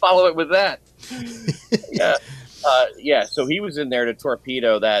 even follow it with that. Yeah. So he was in there to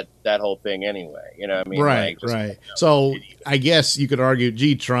torpedo that whole thing anyway. I mean, right. So I guess you could argue,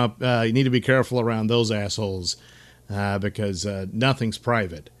 gee, Trump, you need to be careful around those assholes because nothing's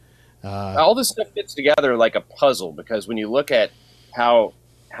private. All this stuff fits together like a puzzle, because when you look at how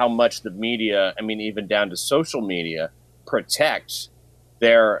much the media, I mean, even down to social media, protects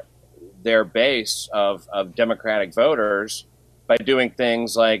their base of Democratic voters by doing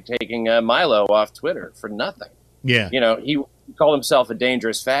things like taking Milo off Twitter for nothing. Yeah. He called himself a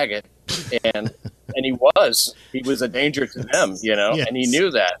dangerous faggot, and he was a danger to them, Yes. And he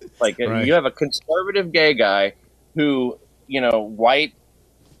knew that. Like, right. You have a conservative gay guy who, white,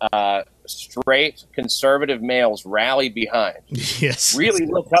 straight conservative males rally behind. Yes. Really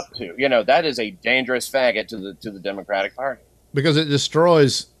look up to. That is a dangerous faggot to the Democratic Party. Because it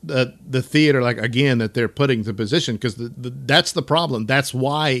destroys the theater, like, again, that they're putting to position, because that's the problem. That's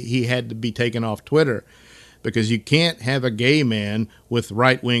why he had to be taken off Twitter, because you can't have a gay man with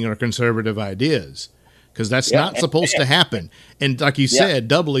right-wing or conservative ideas, because that's not supposed to happen. And like you said,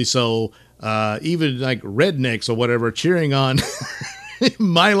 doubly so, even like rednecks or whatever cheering on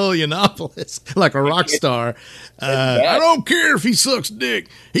Milo Yiannopoulos like a rock star. I don't care if he sucks dick.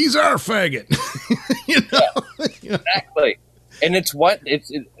 He's our faggot. Exactly. And it's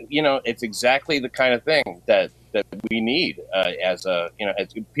it's exactly the kind of thing that we need as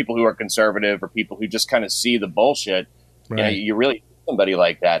people who are conservative or people who just kind of see the bullshit. Right. You really need somebody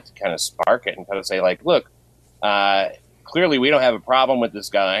like that to kind of spark it and kind of say, like, look, clearly we don't have a problem with this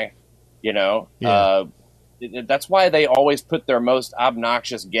guy. That's why they always put their most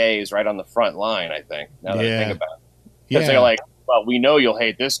obnoxious gays right on the front line, I think, now that I think about it. Because they're like, well, we know you'll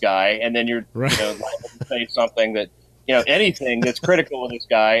hate this guy, and then you're say something that, anything that's critical of this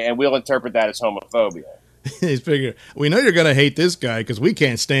guy, and we'll interpret that as homophobia. He's figure, we know you're going to hate this guy because we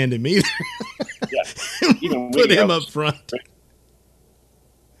can't stand him either. Even put him up front.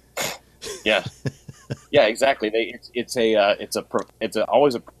 Yeah, exactly. It's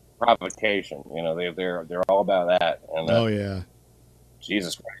always a provocation. They're all about that. And,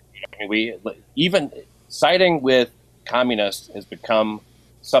 Jesus Christ! I mean, even siding with communists has become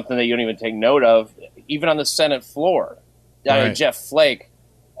something that you don't even take note of, even on the Senate floor. Jeff Flake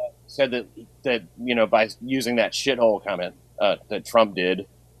said that by using that shithole comment that Trump did,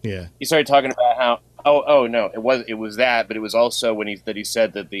 he started talking about how no, it was that, but it was also when he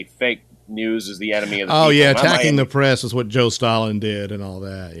said that the fake news is the enemy of the people. Attacking the press is what Joe Stalin did and all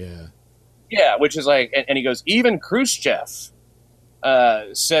that. Yeah, which is like, and he goes, even Khrushchev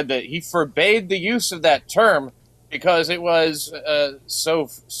said that he forbade the use of that term because it was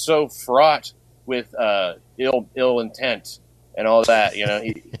so fraught with ill intent and all that.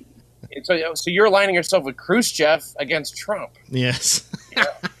 So you're aligning yourself with Khrushchev against Trump. Yes,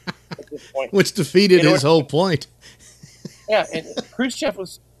 at this point. Which defeated his whole point. Yeah, and Khrushchev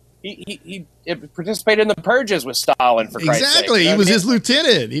was he participated in the purges with Stalin, for Christ's sake. Exactly, he was his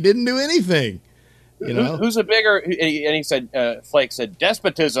lieutenant. He didn't do anything. Who's a bigger? And he said, Flake said,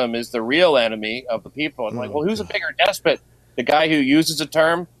 despotism is the real enemy of the people. I'm like, well, who's a bigger despot? The guy who uses a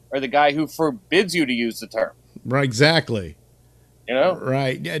term, or the guy who forbids you to use the term? Right, exactly.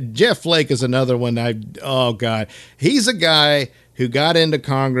 Right. Yeah, Jeff Flake is another one. Oh God, he's a guy who got into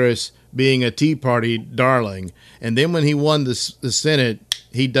Congress being a Tea Party darling, and then when he won the Senate,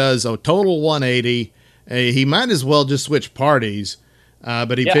 he does a total 180. He might as well just switch parties.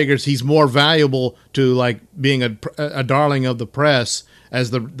 But he figures he's more valuable to like being a darling of the press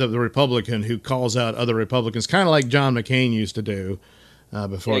as the Republican who calls out other Republicans, kind of like John McCain used to do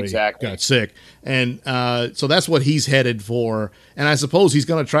before he got sick. And so that's what he's headed for. And I suppose he's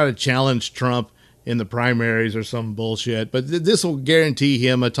going to try to challenge Trump in the primaries or some bullshit. But this will guarantee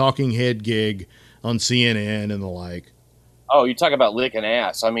him a talking head gig on CNN and the like. Oh, you talk about licking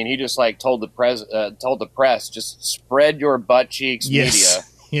ass. I mean, he just like told the press, just spread your butt cheeks, media.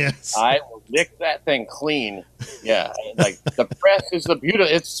 Yes. I will lick that thing clean. Yeah. Like the press is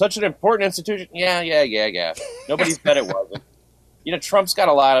it's such an important institution. Yeah. Nobody said it wasn't. Trump's got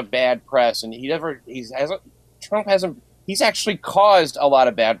a lot of bad press, and he's actually caused a lot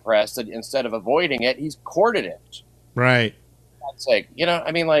of bad press that instead of avoiding it, he's courted it. Right. For God's sake.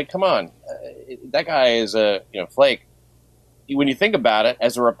 I mean, like, come on. That guy is Flake. When you think about it,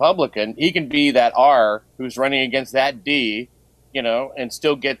 as a Republican, he can be that R who's running against that D, and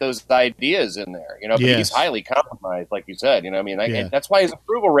still get those ideas in there, but he's highly compromised, like you said, that's why his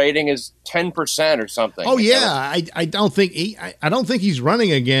approval rating is 10% or something. Oh yeah. I don't think he's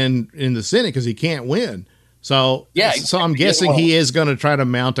running again in the Senate because he can't win. So I'm guessing he is going to try to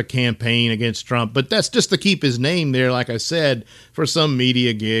mount a campaign against Trump, but that's just to keep his name there, like I said, for some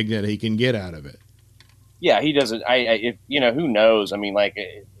media gig that he can get out of it. Yeah, he doesn't. Who knows? I mean, like,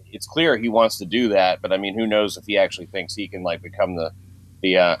 it's clear he wants to do that, but I mean, who knows if he actually thinks he can like become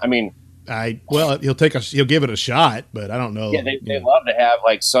he'll give it a shot, but I don't know. Yeah, they love to have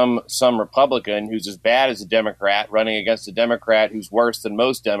like some Republican who's as bad as a Democrat running against a Democrat who's worse than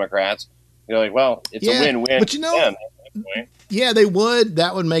most Democrats. You're like, well, it's a win-win. But they would.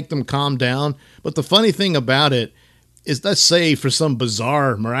 That would make them calm down. But the funny thing about it is, let's say for some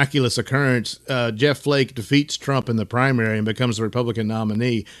bizarre, miraculous occurrence, Jeff Flake defeats Trump in the primary and becomes the Republican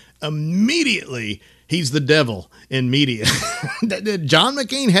nominee. Immediately, he's the devil in media. John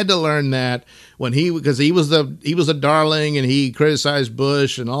McCain had to learn that because he was a darling and he criticized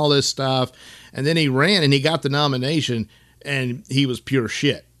Bush and all this stuff, and then he ran and he got the nomination and he was pure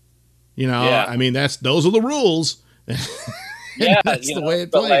shit. I mean, those are the rules. That's the way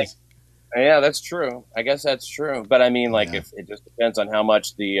it plays. Yeah, that's true. I guess that's true. But I mean, like, if it just depends on how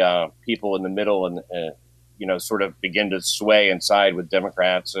much the people in the middle and sort of begin to sway and side with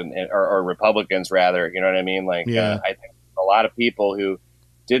Democrats or Republicans, rather. You know what I mean? Like, I think a lot of people who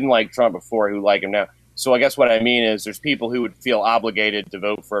didn't like Trump before who like him now. So I guess what I mean is there's people who would feel obligated to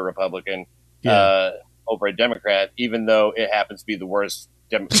vote for a Republican. over a Democrat, even though it happens to be the worst,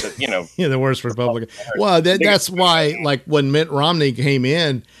 Yeah, the worst Republican. Well, that's why, like, when Mitt Romney came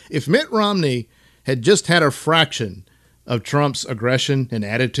in, if Mitt Romney had just had a fraction of Trump's aggression and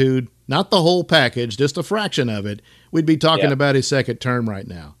attitude, not the whole package, just a fraction of it, we'd be talking about his second term right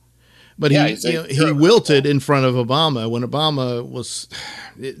now. But he wilted in front of Obama when Obama was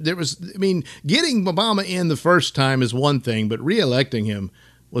getting Obama in the first time is one thing, but reelecting him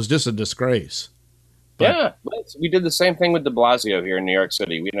was just a disgrace. But, we did the same thing with de Blasio here in New York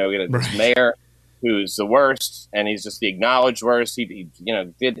City. We had this mayor who's the worst, and he's just the acknowledged worst.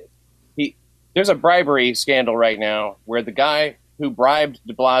 There's a bribery scandal right now where the guy who bribed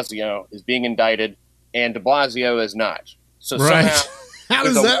de Blasio is being indicted, and de Blasio is not. So somehow, how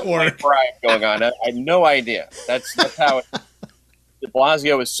does that work? Bribe going on. I had no idea. That's how it. De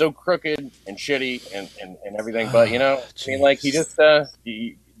Blasio is so crooked and shitty and everything, but he just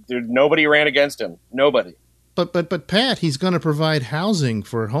nobody ran against him. Nobody. But Pat, he's going to provide housing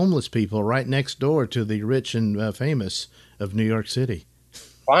for homeless people right next door to the rich and famous of New York City.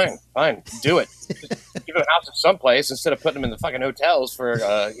 Fine, do it. Just give him houses someplace instead of putting them in the fucking hotels for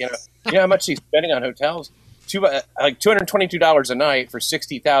you know how much he's spending on hotels. Like $222 a night for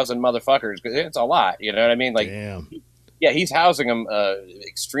 60,000 motherfuckers. It's a lot. You know what I mean? Like, damn. Yeah, he's housing them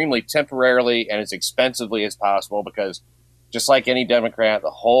extremely temporarily and as expensively as possible because, just like any Democrat, the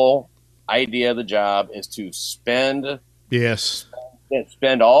whole idea of the job is to spend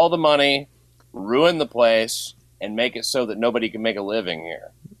all the money, ruin the place, and make it so that nobody can make a living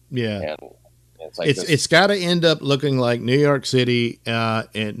here. Yeah, and it's got to end up looking like New York City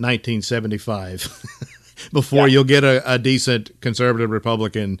in 1975. Before you'll get a decent conservative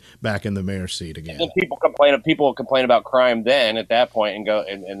Republican back in the mayor's seat again. And then people complain about crime then at that point and go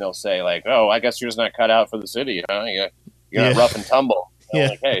and they'll say like, oh, I guess you're just not cut out for the city, huh? You're not rough and tumble.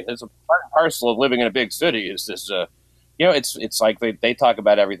 Like, hey, it's a part and parcel of living in a big city. Is this it's like they talk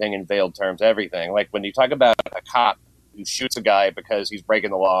about everything in veiled terms. Everything, like when you talk about a cop who shoots a guy because he's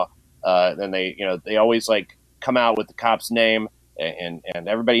breaking the law, then they always like come out with the cop's name and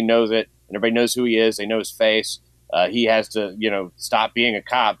everybody knows it. And everybody knows who he is. They know his face. He has to, stop being a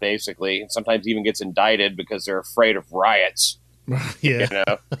cop, basically. And sometimes even gets indicted because they're afraid of riots. Yeah. They've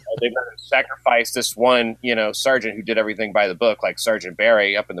got to sacrifice this one, sergeant who did everything by the book, like Sergeant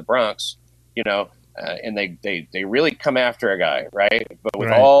Barry up in the Bronx, and they really come after a guy, right? But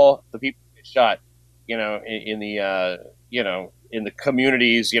with all the people who get shot, in the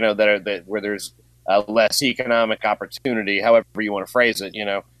communities, where there's less economic opportunity, however you want to phrase it,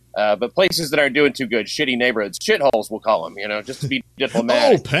 but places that aren't doing too good, shitty neighborhoods, shitholes, we'll call them, just to be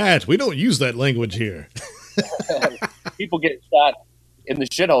diplomatic. Oh, Pat, we don't use that language here. People get shot in the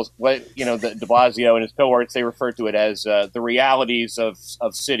shitholes. The de Blasio and his cohorts, they refer to it as the realities of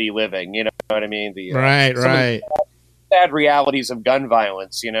city living. You know what I mean? Right. Sad realities of gun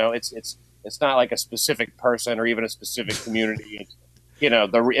violence. It's not like a specific person or even a specific community.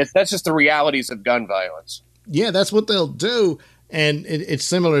 That's just the realities of gun violence. Yeah, that's what they'll do. And it's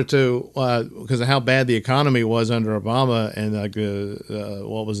similar to because of how bad the economy was under Obama, and like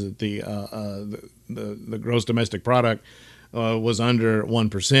what was it, the gross domestic product was under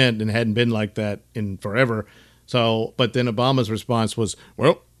 1% and hadn't been like that in forever. So, but then Obama's response was,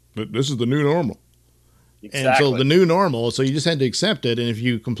 "Well, this is the new normal." Exactly. And so the new normal, so you just had to accept it. And if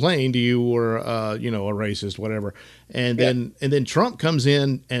you complained, you were a racist, whatever. And then Trump comes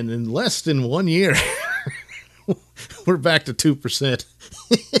in, and in less than 1 year. We're back to 2%.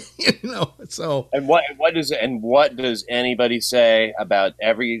 So and what does anybody say about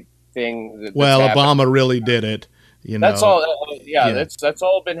everything? Obama really did it. That's all. That's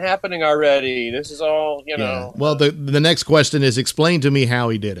all been happening already. This is all. Well, the next question is explain to me how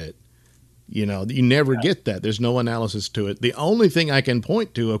he did it. You never get that. There's no analysis to it. The only thing I can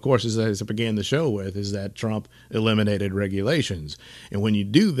point to, of course, as I began the show with, is that Trump eliminated regulations, and when you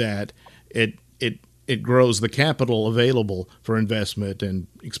do that, it grows the capital available for investment and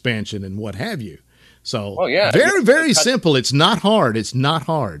expansion and what have you. So very, very simple. It's not hard.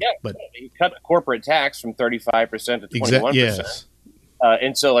 Yeah, but you cut the corporate tax from 35% to 21%. Yes.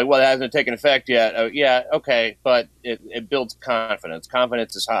 And so it hasn't taken effect yet. Okay. But it builds confidence.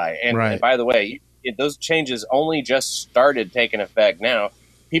 Confidence is high. And by the way, those changes only just started taking effect now.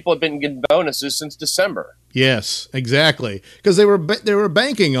 People have been getting bonuses since December. Yes, exactly. Because they were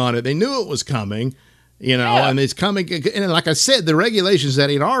banking on it. They knew it was coming. And it's coming. And like I said, the regulations that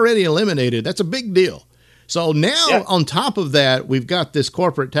he'd already eliminated, that's a big deal. So now on top of that, we've got this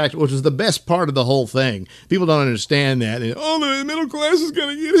corporate tax, which is the best part of the whole thing. People don't understand that. And, the middle class is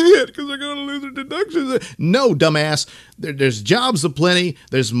going to get hit because they're going to lose their deductions. No, dumbass. There's jobs aplenty.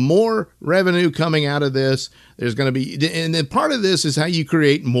 There's more revenue coming out of this. There's going to be, and then part of this is how you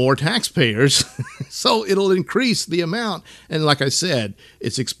create more taxpayers. So it'll increase the amount. And like I said,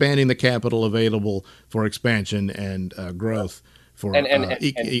 it's expanding the capital available for expansion and growth for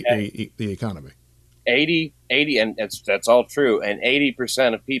the economy. 80, and that's all true. And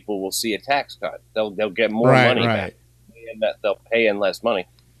 80% of people will see a tax cut. They'll get more money back. And they'll pay in less money.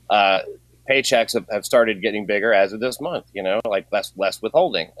 Paychecks have started getting bigger as of this month. Like less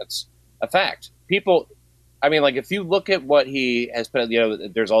withholding. That's a fact. People. I mean, like if you look at what he has put,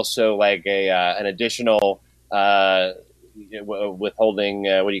 there's also like an additional withholding.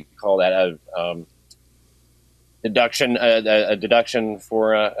 What do you call that? Deduction, a deduction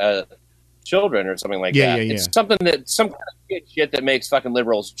for children or something like that. It's something that some kind of shit that makes fucking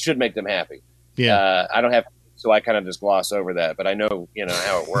liberals should make them happy. Yeah, I don't have, so I kind of just gloss over that, but I know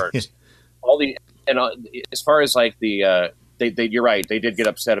how it works. As far as like the you're right. They did get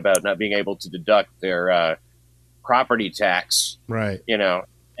upset about not being able to deduct their property tax, right?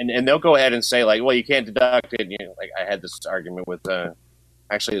 And they'll go ahead and say like, well, you can't deduct it. Like I had this argument with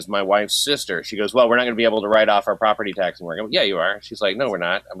actually it's my wife's sister. She goes, well, we're not going to be able to write off our property tax. And we're going, yeah, you are. She's like, no, we're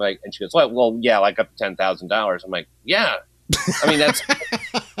not. I'm like, and she goes, well, yeah, like up to $10,000. I'm like, yeah. I mean, that's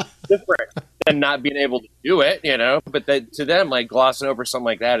different than not being able to do it, But to them, like glossing over something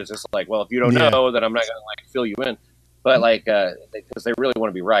like that is just like, well, if you don't know, then I'm not going to like fill you in. But like, because they really want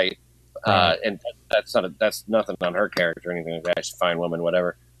to be right. And that's nothing on her character or anything like that. She's a fine woman,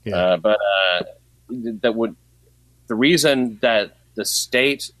 whatever. Yeah. But the reason that the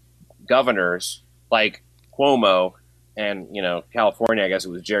state governors like Cuomo and California, I guess it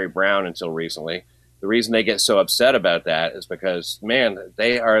was Jerry Brown until recently. The reason they get so upset about that is because, man,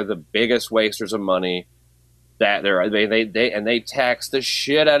 they are the biggest wasters of money. That they tax the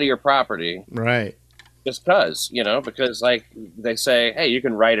shit out of your property, right? Just because like they say, hey, you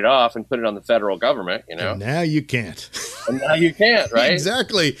can write it off and put it on the federal government, And now you can't. And now you can't, right?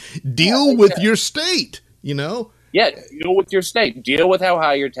 Exactly. Deal with your state, Yeah, deal with your state. Deal with how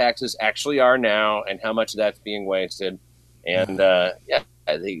high your taxes actually are now and how much that's being wasted. And I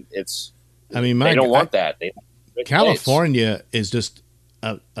think they don't want that. California is just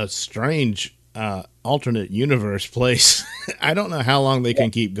a strange alternate universe place. I don't know how long they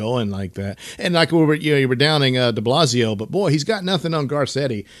can keep going like that. And like you were downing de Blasio, but boy, he's got nothing on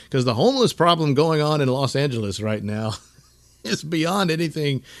Garcetti because the homeless problem going on in Los Angeles right now is beyond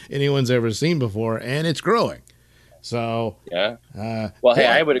anything anyone's ever seen before, and it's growing. So hey,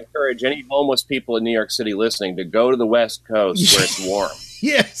 I would encourage any homeless people in New York City listening to go to the West Coast where it's warm.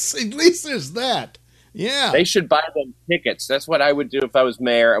 Yes, at least there's that. Yeah. They should buy them tickets. That's what I would do if I was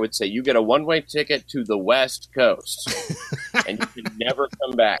mayor. I would say, you get a one-way ticket to the West Coast, and you can never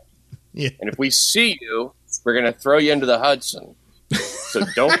come back. Yeah. And if we see you, we're going to throw you into the Hudson. So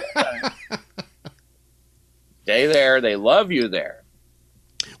don't stay there. They love you there.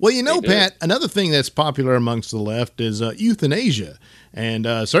 Well, Pat, another thing that's popular amongst the left is euthanasia. And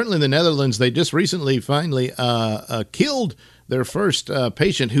certainly in the Netherlands, they just recently finally killed their first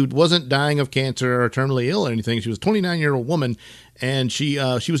patient who wasn't dying of cancer or terminally ill or anything. She was a 29-year-old woman, and she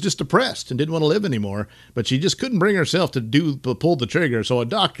was just depressed and didn't want to live anymore. But she just couldn't bring herself to pull the trigger. So a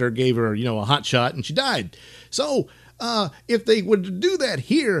doctor gave her, a hot shot, and she died. So if they would do that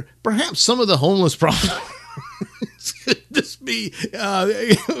here, perhaps some of the homeless problem could just be.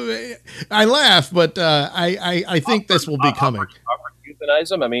 I laugh, but I think this will be coming. Euthanize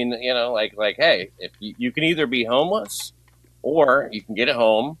them. I mean, like, hey, if you can either be homeless or you can get a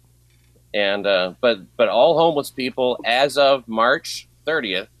home, and but all homeless people as of March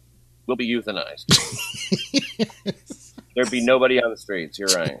 30th will be euthanized. There'd be nobody on the streets. You're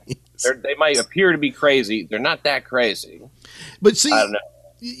right. They might appear to be crazy. They're not that crazy. But see, I don't know.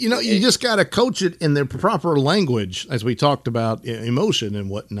 You just got to coach it in the proper language, as we talked about emotion and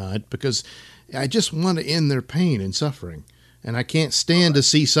whatnot, because I just want to end their pain and suffering, and I can't stand to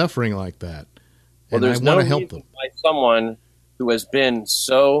see suffering like that. Well, there's no reason why someone who has been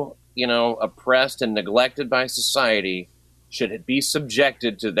so, oppressed and neglected by society should be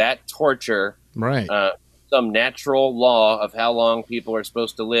subjected to that torture. Right. Some natural law of how long people are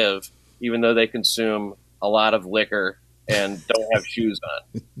supposed to live, even though they consume a lot of liquor and don't have shoes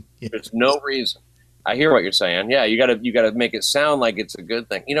on. Yeah. There's no reason. I hear what you're saying. Yeah, you gotta make it sound like it's a good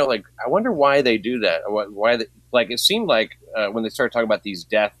thing. I wonder why they do that. Why it seemed like when they started talking about these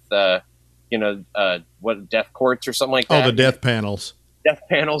death, death courts or something like that. Oh, the death panels. death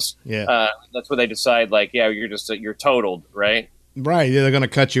panels. Yeah. That's where they decide, like, yeah, you're totaled, right? Right. Yeah, they're going to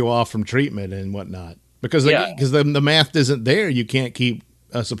cut you off from treatment and whatnot because Yeah. the math isn't there. You can't keep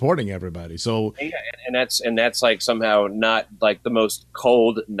supporting everybody. So Yeah, and that's like somehow not like the most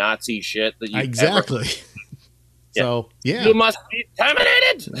cold Nazi shit that you exactly. Ever... So yeah, you must be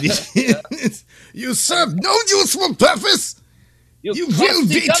terminated. You serve no useful purpose. You will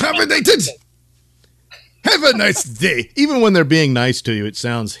be terminated. Have a nice day. Even when they're being nice to you, it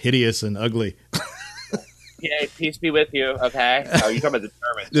sounds hideous and ugly. Yeah, peace be with you. Okay. Oh, you're talking about the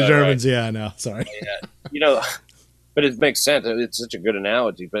Germans. The Germans, right? Yeah, I know. Sorry. Yeah. But it makes sense. It's such a good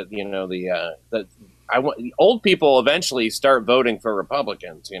analogy. But the old people eventually start voting for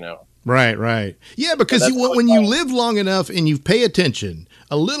Republicans. Right. Yeah, because when you live long enough and you pay attention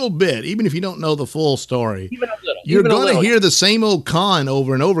a little bit, even if you don't know the full story, you're going to hear the same old con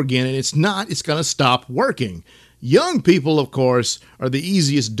over and over again, and it's going to stop working. Young people, of course, are the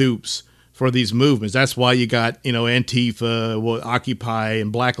easiest dupes for these movements. That's why you got, Antifa, Occupy,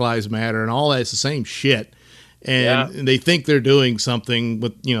 and Black Lives Matter, and all that. It's the same shit. And they think they're doing something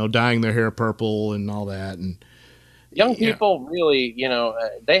with, dyeing their hair purple and all that. And young people really,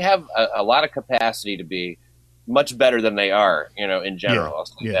 they have a lot of capacity to be much better than they are, in general. I'll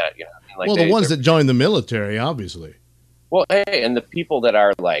say that. The ones that join the military, obviously. Well, hey, and the people that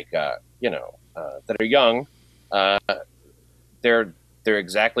are like, that are young, they're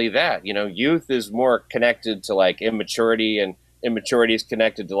exactly that. Youth is more connected to like immaturity, and immaturity is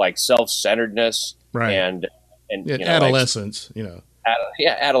connected to like self-centeredness, right? And adolescence,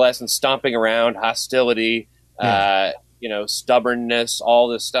 adolescence, stomping around, hostility, stubbornness, all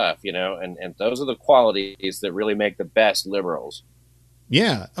this stuff, and those are the qualities that really make the best liberals.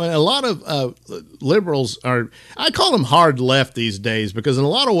 Yeah, I mean, a lot of liberals I call them hard left these days because in a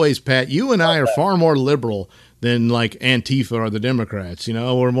lot of ways, Pat, you and I are far more liberal than like Antifa or the Democrats.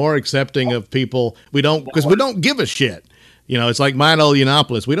 We're more accepting of people. Because we don't give a shit. It's like Milo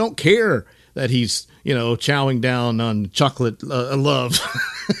Yiannopoulos. We don't care that he's, chowing down on chocolate love.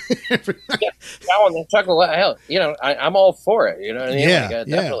 Chowing the chocolate, hell, I'm all for it.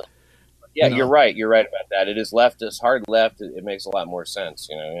 Definitely. Yeah, you're right. You're right about that. It is leftist, hard left. It makes a lot more sense.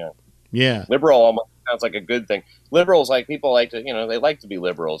 Yeah. Liberal almost sounds like a good thing. Liberals, like people like to, they like to be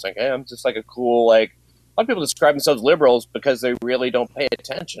liberals. Like, hey, I'm just like a cool, like, a lot of people describe themselves liberals because they really don't pay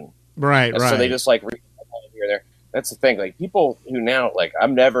attention. Right. So they just like read here or there. That's the thing. Like people who now, like,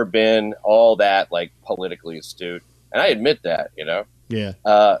 I've never been all that like politically astute, and I admit that. Yeah.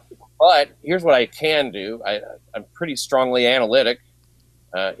 But here's what I can do. I'm pretty strongly analytic.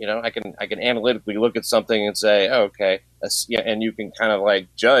 I can analytically look at something and say, oh, okay, and you can kind of like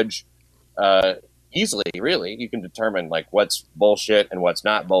judge easily. Really, you can determine like what's bullshit and what's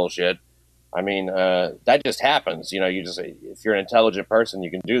not bullshit. I mean, that just happens. If you're an intelligent person, you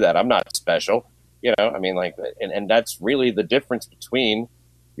can do that. I'm not special. I mean, like, and that's really the difference between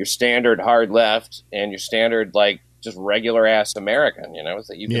your standard hard left and your standard, like, just regular ass American, is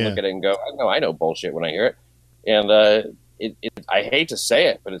that you can look at it and go, I know bullshit when I hear it. And, I hate to say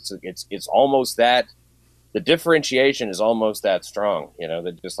it, but it's almost that the differentiation is almost that strong,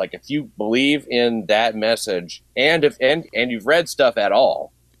 that just like, if you believe in that message and you've read stuff at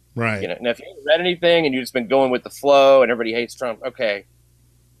all, right. And if you haven't read anything and you've just been going with the flow and everybody hates Trump, okay.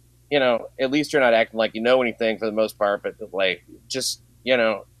 At least you're not acting like you know anything for the most part, but like, just,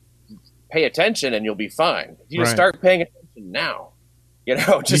 pay attention and you'll be fine. If you just start paying attention now,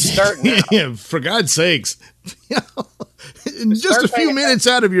 just start now. Yeah, for God's sakes. Just a few minutes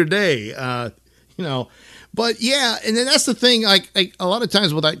out of your day, But yeah, and then that's the thing. Like a lot of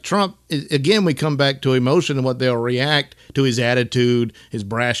times with like Trump, again, we come back to emotion and what they'll react to his attitude, his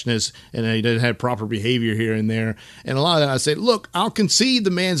brashness, and he doesn't have proper behavior here and there. And a lot of that, I say, look, I'll concede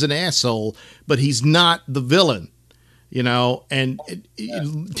the man's an asshole, but he's not the villain, And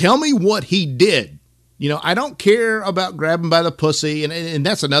tell me what he did. I don't care about grabbing by the pussy. And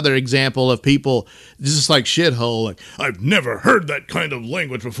that's another example of people just like shithole. Like, I've never heard that kind of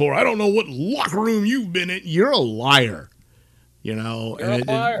language before. I don't know what locker room you've been in. You're a liar. You're a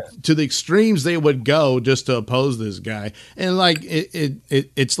liar. To the extremes they would go just to oppose this guy. And like,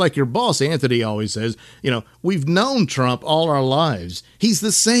 it's like your boss, Anthony, always says, we've known Trump all our lives. He's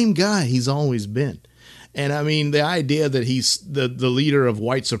the same guy he's always been. And I mean, the idea that he's the leader of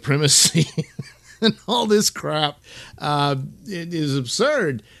white supremacy and all this crap, it is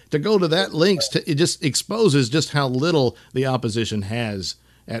absurd to go to that lengths. It just exposes just how little the opposition has,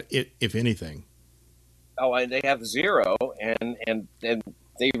 if anything. Oh, and they have zero, and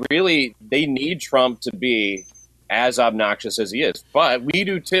they need Trump to be as obnoxious as he is. But we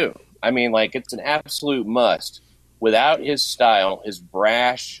do too. I mean, like, it's an absolute must without his style, his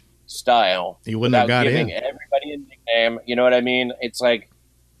brash style, he wouldn't have got giving in. everybody a nickname. You know what I mean? It's like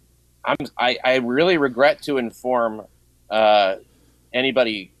I really regret to inform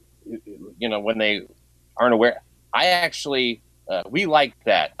anybody, when they aren't aware. I actually we like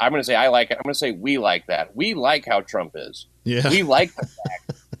that. I'm going to say I like it. I'm going to say we like that. We like how Trump is. Yeah. We like the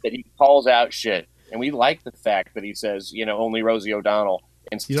fact that he calls out shit, and we like the fact that he says, only Rosie O'Donnell,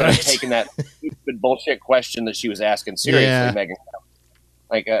 instead of taking that stupid bullshit question that she was asking seriously, Megan.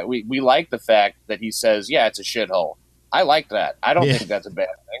 Like we like the fact that he says, yeah, it's a shithole. I like that. I don't think that's a bad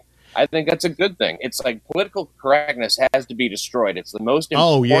thing. I think that's a good thing. It's like political correctness has to be destroyed. It's the most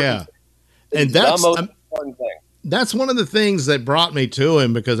important thing. And that's the most important thing. That's one of the things that brought me to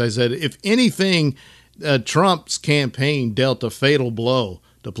him, because I said, if anything, Trump's campaign dealt a fatal blow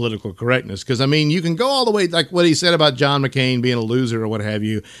to political correctness. Because, I mean, you can go all the way, like what he said about John McCain being a loser or what have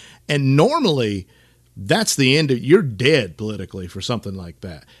you. And normally that's the end of, you're dead politically for something like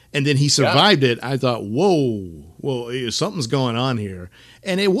that. And then he survived it. I thought, whoa, something's going on here.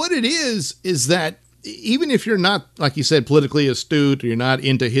 And what it is that even if you're not, like you said, politically astute, or you're not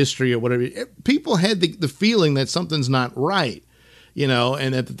into history or whatever, people had the feeling that something's not right,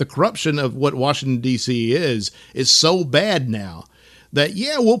 and that the corruption of what Washington, D.C. is so bad now that,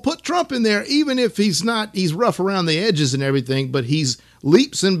 we'll put Trump in there, even if he's rough around the edges and everything, but he's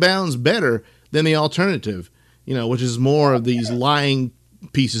leaps and bounds better than the alternative, which is more of these lying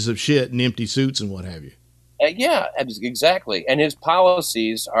pieces of shit and empty suits and what have you. Yeah, exactly. And his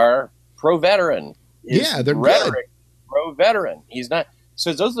policies are pro-veteran. They're rhetoric, pro-veteran. He's not.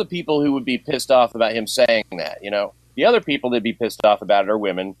 So those are the people who would be pissed off about him saying that. The other people that'd be pissed off about it are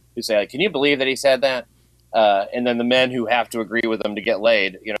women who say, like, "Can you believe that he said that?" And then the men who have to agree with him to get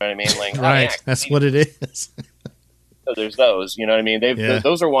laid. You know what I mean? Like, right. That's what it is. So there's those. You know what I mean?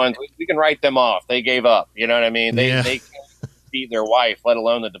 Those are ones we can write them off. They gave up. You know what I mean? They can't defeat their wife, let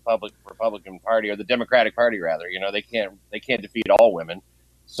alone the Republican Party or the Democratic Party, rather. They can't defeat all women.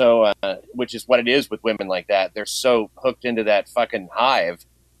 So, which is what it is with women like that. They're so hooked into that fucking hive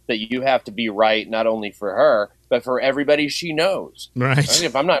that you have to be right, not only for her, but for everybody she knows. Right. I mean,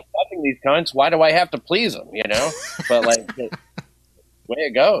 if I'm not fucking these cunts, why do I have to please them, But, like, the way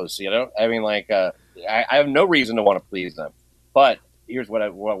it goes, I mean, like, I have no reason to want to please them. But here's what I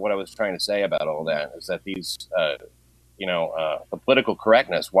was trying to say about all that, is that these, the political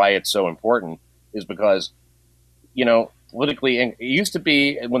correctness, why it's so important, is because, politically, it used to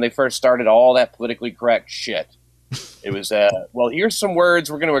be when they first started all that politically correct shit. It was, well, here's some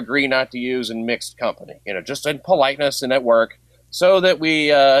words we're going to agree not to use in mixed company, just in politeness and at work, so that we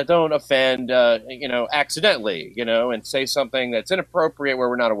don't offend, accidentally, and say something that's inappropriate where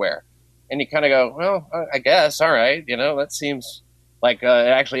we're not aware. And you kind of go, well, I guess, all right, that seems like it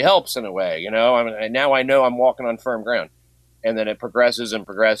actually helps in a way, I mean, now I know I'm walking on firm ground. And then it progresses and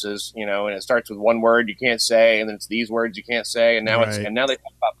progresses, and it starts with one word you can't say, and then it's these words you can't say, and now now they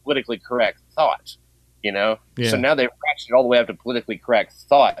talk about politically correct thought, So now they've ratcheted all the way up to politically correct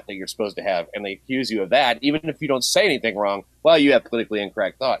thought that you're supposed to have, and they accuse you of that, even if you don't say anything wrong. Well, you have politically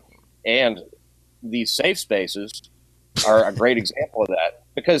incorrect thought, and these safe spaces are a great example of that,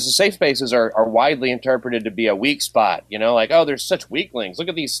 because the safe spaces are widely interpreted to be a weak spot, like, oh, there's such weaklings. Look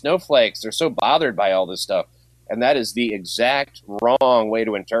at these snowflakes; they're so bothered by all this stuff. And that is the exact wrong way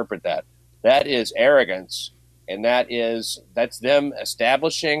to interpret that. That is arrogance, and that's them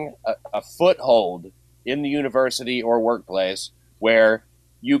establishing a foothold in the university or workplace where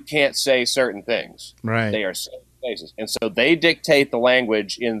you can't say certain things. Right. They are safe spaces, and so they dictate the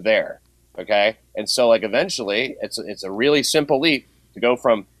language in there. Okay, and so like eventually, it's a really simple leap to go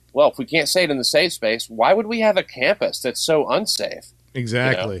from, well, if we can't say it in the safe space, why would we have a campus that's so unsafe?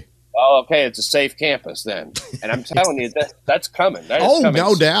 Exactly. Oh, okay, it's a safe campus then. And I'm telling you, that's coming. That is coming.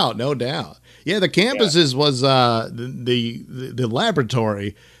 No doubt. Yeah, the campuses was the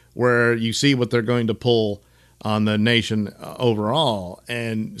laboratory where you see what they're going to pull on the nation overall.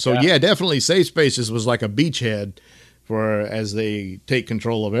 And so, definitely safe spaces was like a beachhead as they take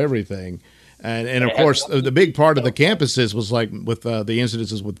control of everything. And of course, the big part of the campuses was like with the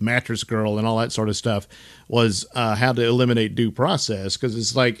incidences with Mattress Girl and all that sort of stuff was how to eliminate due process. Because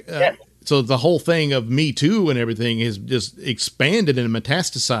it's like, so the whole thing of Me Too and everything has just expanded and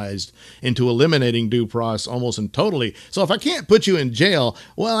metastasized into eliminating due process almost and totally. So if I can't put you in jail,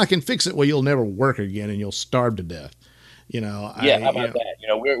 well, I can fix it where you'll never work again and you'll starve to death. How about that?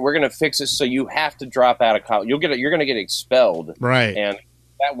 We're going to fix it so you have to drop out of college. You're going to get expelled. Right. And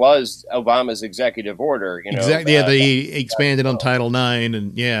that was Obama's executive order, Exactly. They expanded on Title IX,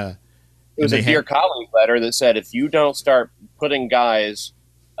 and it was a dear colleague letter that said if you don't start putting guys,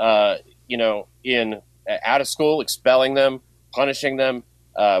 in out of school, expelling them, punishing them.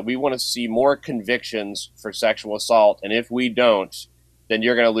 We want to see more convictions for sexual assault, and if we don't, then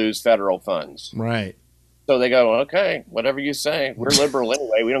you're going to lose federal funds. Right. So they go, okay, whatever you say. We're liberal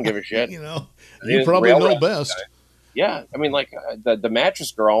anyway. We don't give a shit. You probably know best. Guy. Yeah, I mean, like the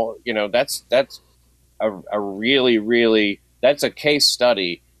mattress girl. That's a really, really, that's a case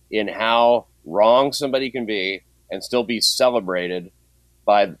study in how wrong somebody can be and still be celebrated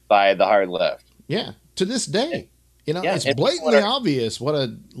by the hard left. Yeah, to this day. It's blatantly obvious what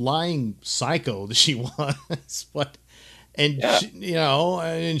a lying psycho that she was.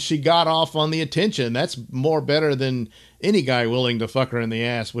 And she got off on the attention. That's more better than any guy willing to fuck her in the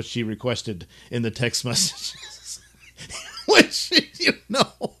ass, which she requested in the text messages. Which,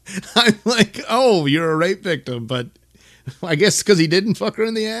 I'm like, oh, you're a rape victim, but I guess because he didn't fuck her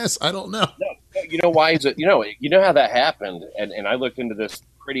in the ass. I don't know. No, you know why is it? You know how that happened, and I looked into this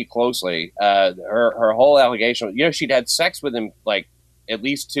pretty closely. Her whole allegation, she'd had sex with him like at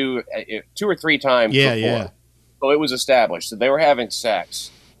least two or three times. Yeah, before. yeah. So it was established that they were having sex,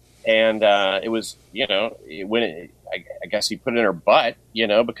 and it was I guess he put it in her butt,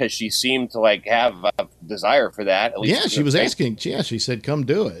 because she seemed to like have a desire for that. At least she was asking. Yeah, she said, "Come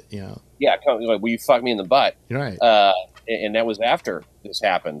do it." Yeah, will you fuck me in the butt? Right. And that was after this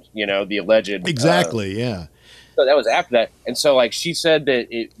happened. The alleged exactly. Yeah. So that was after that, and so like she said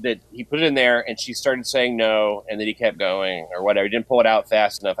that he put it in there, and she started saying no, and then he kept going or whatever. He didn't pull it out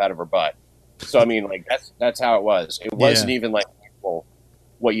fast enough out of her butt. So I mean, like that's how it was. It wasn't even like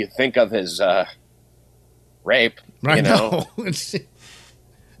what you think of as rape. Right.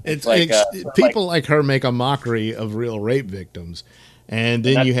 It's like people like her make a mockery of real rape victims, and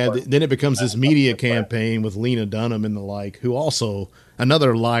then then it becomes this media campaign with Lena Dunham and the like, who also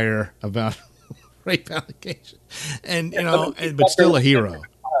another liar about rape allegations, and but still a hero.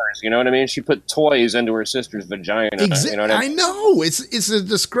 You know what I mean? She put toys into her sister's vagina. I know. It's a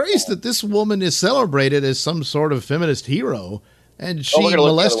disgrace that this woman is celebrated as some sort of feminist hero, and she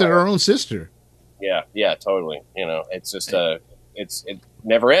molested her own sister. Yeah, totally. It's just it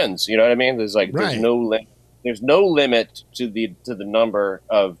never ends. You know what I mean? There's like there's no limit to the number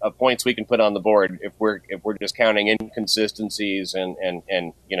of points we can put on the board if we're just counting inconsistencies and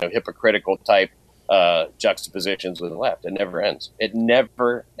hypocritical type juxtapositions with the left. It never ends. It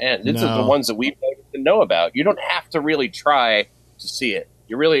never ends. This is the ones that we know about. You don't have to really try to see it.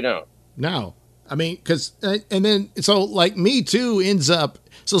 You really don't. No. I mean, because, and then, so like Me Too ends up,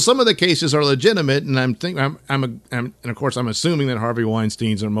 so some of the cases are legitimate, and and of course I'm assuming that Harvey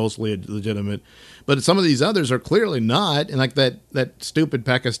Weinstein's are mostly legitimate, but some of these others are clearly not, and like that stupid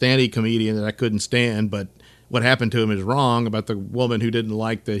Pakistani comedian that I couldn't stand, but what happened to him is wrong, about the woman who didn't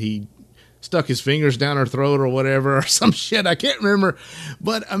like that he stuck his fingers down her throat or whatever, or some shit. I can't remember,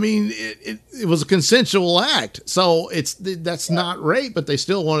 but I mean, it was a consensual act. So that's not rape, but they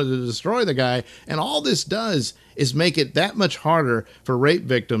still wanted to destroy the guy. And all this does is make it that much harder for rape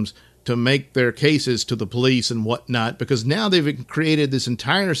victims to make their cases to the police and whatnot, because now they've created this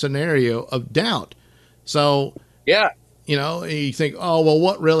entire scenario of doubt. So, yeah. You think, oh, well,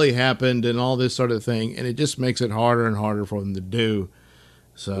 what really happened and all this sort of thing. And it just makes it harder and harder for them to do.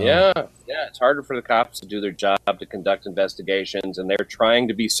 So yeah, it's harder for the cops to do their job, to conduct investigations, and they're trying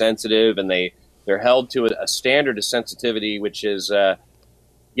to be sensitive, and they're held to a standard of sensitivity, which is, look,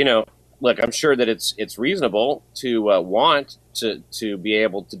 I'm sure that it's reasonable to want to be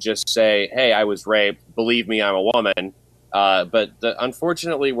able to just say, hey, I was raped, believe me, I'm a woman, but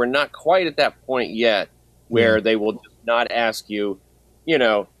unfortunately, we're not quite at that point yet where they will not ask you,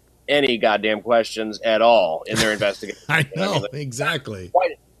 any goddamn questions at all in their investigation. I know, exactly.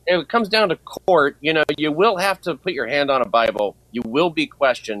 If it comes down to court, you will have to put your hand on a Bible. You will be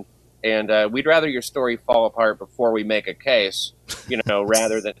questioned, and we'd rather your story fall apart before we make a case,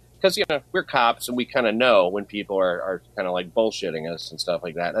 rather than, because, we're cops and we kind of know when people are kind of like bullshitting us and stuff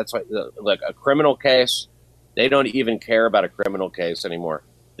like that. That's why, look, a criminal case, they don't even care about a criminal case anymore.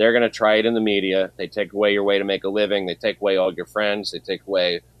 They're going to try it in the media. They take away your way to make a living. They take away all your friends. They take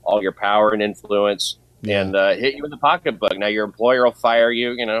away all your power and influence, and hit you in the pocketbook. Now your employer will fire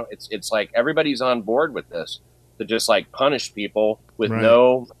you. It's like everybody's on board with this to just like punish people with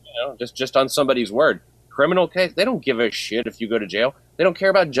just on somebody's word. Criminal case, they don't give a shit if you go to jail. They don't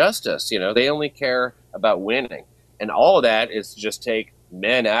care about justice. They only care about winning, and all of that is to just take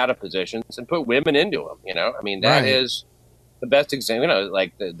men out of positions and put women into them. I mean, that is the best example.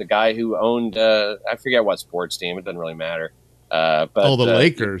 Like the guy who owned I forget what sports team. It doesn't really matter. But the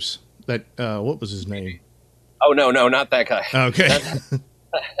Lakers. That what was his name? Oh no, not that guy. Okay.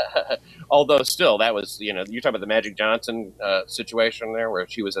 Although still, that was you're talking about the Magic Johnson situation there, where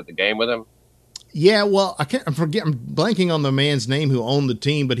she was at the game with him. Yeah, well, I'm blanking on the man's name who owned the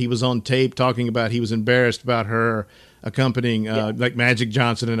team, but he was on tape talking about he was embarrassed about her accompanying like Magic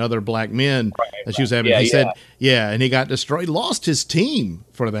Johnson and other black men that she was having. He said, and he got destroyed, lost his team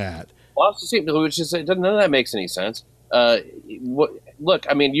for that. Lost his team, which is none of that makes any sense. Look,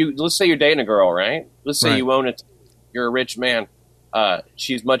 I mean, let's say you're dating a girl, right? Let's say you own it. You're a rich man.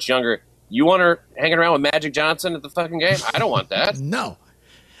 She's much younger. You want her hanging around with Magic Johnson at the fucking game? I don't want that. No.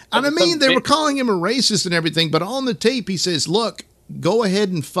 And I mean, they were calling him a racist and everything, but on the tape he says, look, go ahead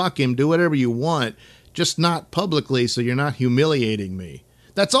and fuck him, do whatever you want, just not publicly so you're not humiliating me.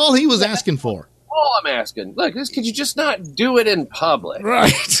 That's all he was asking for. All I'm asking. Look, could you just not do it in public?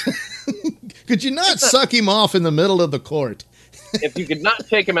 Right. Could you not suck him off in the middle of the court? If you could not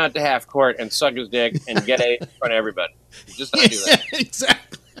take him out to half court and suck his dick and get A in front of everybody. Just not do that.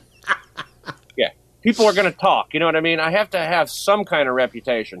 Exactly. Yeah. People are going to talk. You know what I mean? I have to have some kind of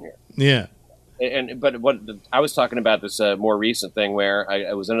reputation here. Yeah. But what I was talking about this more recent thing where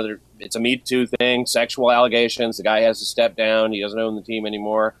it's a Me Too thing, sexual allegations. The guy has to step down. He doesn't own the team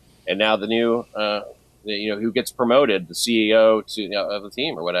anymore. And now the new, who gets promoted, the CEO of the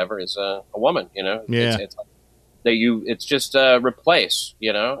team or whatever, is a woman. You know, it's just replace.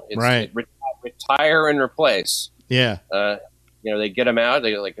 You know, it's retire and replace. Yeah. They get him out.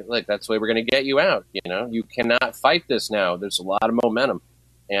 They like that's the way we're going to get you out. You know, you cannot fight this now. There's a lot of momentum,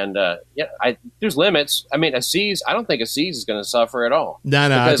 and there's limits. I mean, Aziz. I don't think Aziz is going to suffer at all. No,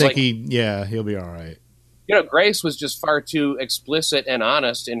 because, I think he'll be all right. You know, Grace was just far too explicit and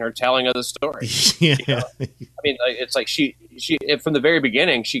honest in her telling of the story. Yeah. You know? I mean, it's like she from the very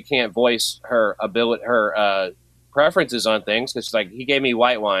beginning, she can't voice her ability, her preferences on things. Because like, he gave me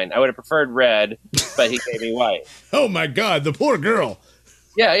white wine. I would have preferred red, but he gave me white. Oh my God, the poor girl.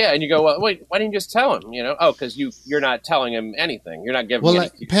 Yeah. And you go, well, wait, why didn't you just tell him? You know, because you're not telling him anything. You're not giving. Well,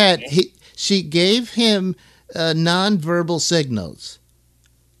 Pat, she gave him nonverbal signals.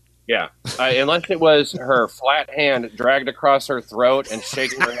 Yeah, unless it was her flat hand dragged across her throat and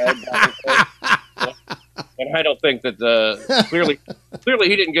shaking her head back and forth. And I don't think that clearly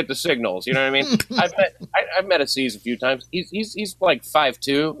he didn't get the signals. You know what I mean? I've met Aziz a few times. He's like 5'2".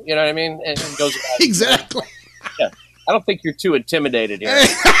 You know what I mean? And he goes exactly. Yeah, I don't think you're too intimidated here.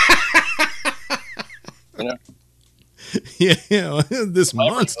 You know? Yeah. This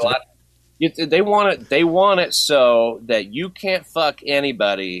monster. They want it so that you can't fuck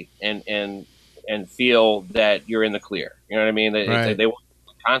anybody and feel that you're in the clear. You know what I mean? They want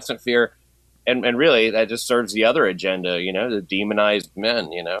constant fear, and really that just serves the other agenda. You know, the demonized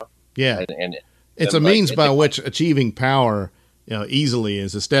men. You know. Yeah, and it's a means by which achieving power, easily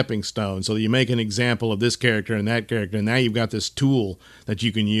is a stepping stone. So you make an example of this character and that character, and now you've got this tool that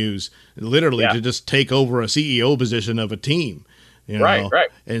you can use literally to just take over a CEO position of a team. Right,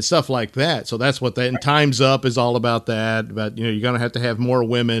 and stuff like that. So that's what and Time's Up is all about that. But you're going to have more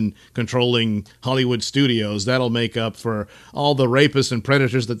women controlling Hollywood studios. That'll make up for all the rapists and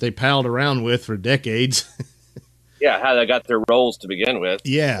predators that they palled around with for decades. Yeah, how they got their roles to begin with.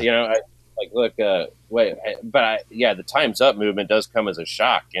 Yeah, the Time's Up movement does come as a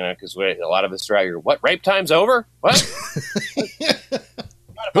shock. Because a lot of us are out here. What, rape time's over? What?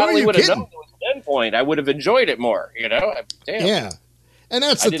 If I only would have known it was an endpoint, I would have enjoyed it more, Damn. Yeah. And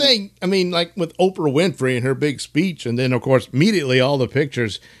that's the thing. I mean, like with Oprah Winfrey and her big speech, and then, of course, immediately all the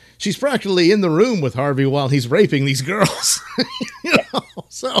pictures, she's practically in the room with Harvey while he's raping these girls.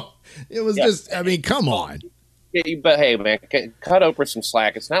 So it was just, I mean, come on. But hey, man, cut Oprah some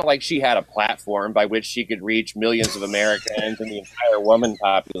slack. It's not like she had a platform by which she could reach millions of Americans and the entire woman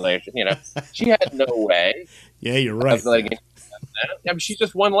population. She had no way. Yeah, you're right. I mean, she's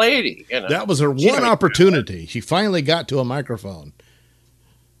just one lady. That was her one opportunity. She finally got to a microphone.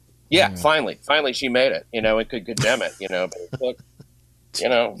 Yeah, finally she made it. And could condemn it. But look.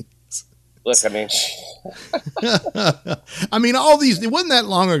 I mean, I mean, all these. It wasn't that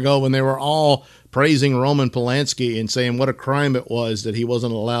long ago when they were all praising Roman Polanski and saying what a crime it was that he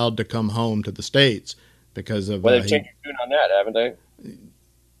wasn't allowed to come home to the States because of. Well, they've changed your tune on that, haven't they?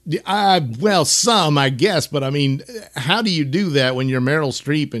 Well, some, I guess, but I mean, how do you do that when you're Meryl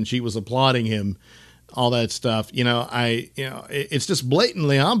Streep and she was applauding him, all that stuff? It's just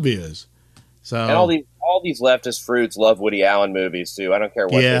blatantly obvious. So, and all these leftist fruits love Woody Allen movies too. I don't care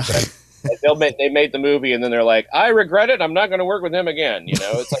what they say. They made the movie and then they're like, I regret it. I'm not going to work with him again.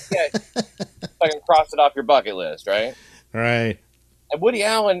 It's like, yeah, I can cross it off your bucket list, right? Right. And Woody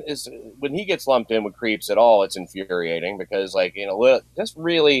Allen is, when he gets lumped in with creeps at all, it's infuriating because, just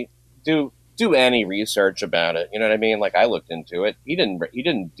really do any research about it. You know what I mean? Like, I looked into it. He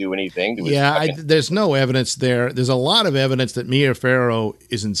didn't do anything to his there's no evidence there. There's a lot of evidence that Mia Farrow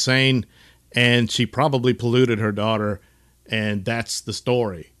is insane, and she probably polluted her daughter, and that's the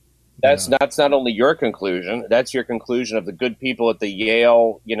story. That's not only your conclusion. That's your conclusion of the good people at the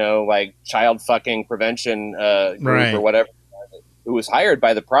Yale, like child fucking prevention group or whatever, who was hired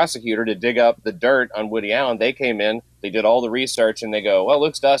by the prosecutor to dig up the dirt on Woody Allen. They came in, they did all the research, and they go, well, it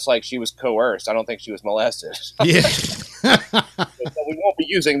looks to us like she was coerced. I don't think she was molested. Yeah. So we won't be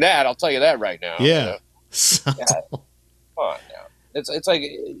using that. I'll tell you that right now. Yeah. Come on now. It's like,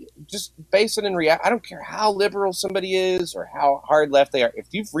 just base it in reality. I don't care how liberal somebody is or how hard left they are. If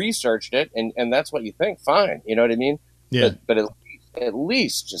you've researched it and that's what you think, fine. You know what I mean? Yeah. But at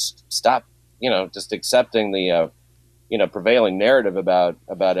least just stop, just accepting the, prevailing narrative about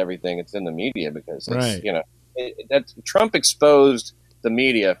everything that's in the media, because it's, Trump exposed the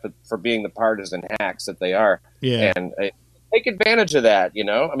media for being the partisan hacks that they are. Yeah. And take advantage of that,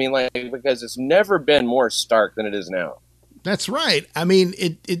 because it's never been more stark than it is now. That's right. I mean,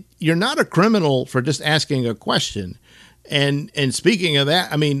 you're not a criminal for just asking a question. And speaking of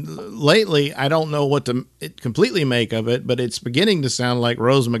that, I mean, lately, I don't know what to completely make of it, but it's beginning to sound like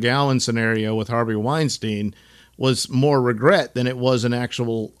Rose McGowan's scenario with Harvey Weinstein was more regret than it was an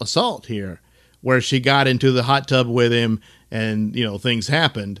actual assault here, where she got into the hot tub with him and, things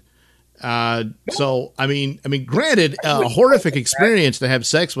happened. So, I mean, granted, a horrific experience to have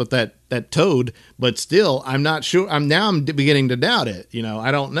sex with that toad, but still, I'm not sure. I'm beginning to doubt it.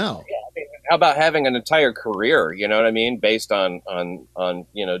 I don't know. Yeah, I mean, how about having an entire career? You know what I mean? Based on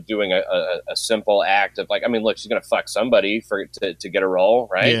doing a simple act of look, she's going to fuck somebody to get a role,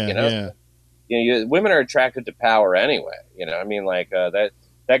 right? Yeah. Women are attracted to power anyway.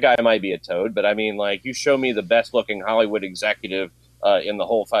 That guy might be a toad, but I mean, you show me the best looking Hollywood executive in the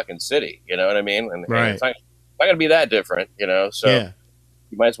whole fucking city, you know what I mean? And it's not going to be that different, so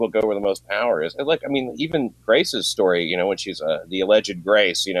you might as well go where the most power is. And look, I mean, even Grace's story, when she's the alleged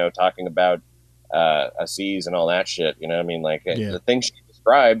Grace, talking about Aziz and all that shit, the thing she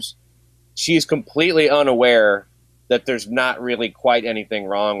describes, she's completely unaware that there's not really quite anything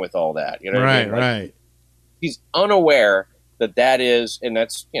wrong with all that, what I mean? Right. She's unaware that is, and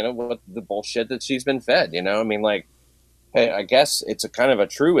that's, what the bullshit that she's been fed, hey, I guess it's a kind of a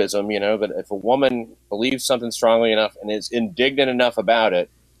truism, but if a woman believes something strongly enough and is indignant enough about it,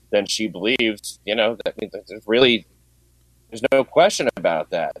 then she believes, that there's no question about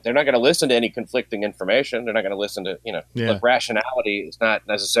that. They're not going to listen to any conflicting information. They're not going to listen to, look, rationality is not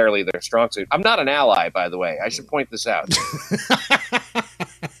necessarily their strong suit. I'm not an ally, by the way. I should point this out.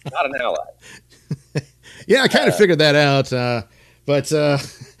 Not an ally. Yeah, I kind of figured that out, but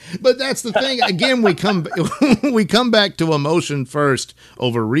that's the thing. Again, we come back to emotion first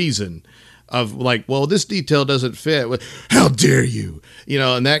over reason. Of well, this detail doesn't fit. How dare you?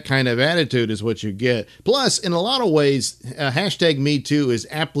 And that kind of attitude is what you get. Plus, in a lot of ways, hashtag Me Too is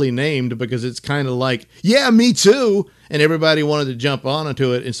aptly named because it's kind of like, yeah, me too, and everybody wanted to jump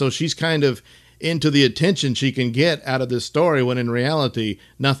onto it, and so she's kind of into the attention she can get out of this story when in reality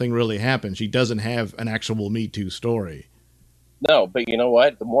nothing really happened. She doesn't have an actual Me Too story. No, but you know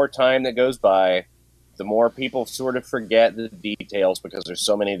what? The more time that goes by, the more people sort of forget the details because there's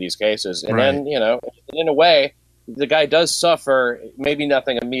so many of these cases. And then, in a way, the guy does suffer, maybe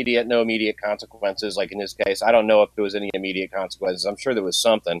nothing immediate, no immediate consequences. Like in this case, I don't know if there was any immediate consequences. I'm sure there was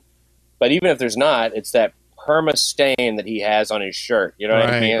something. But even if there's not, it's that perma stain that he has on his shirt. You know what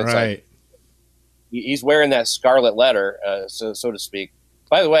I mean? It's like he's wearing that scarlet letter, so to speak.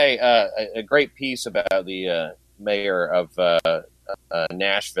 By the way, a great piece about the mayor of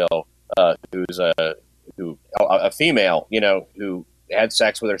Nashville, who's a female, who had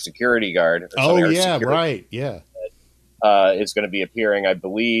sex with her security guard. Is going to be appearing, I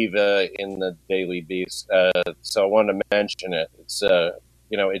believe, in the Daily Beast. So I wanted to mention it. It's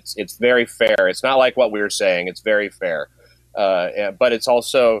it's very fair. It's not like what we were saying. It's very fair, but it's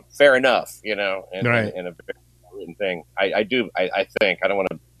also fair enough. In a very written thing. I think I don't want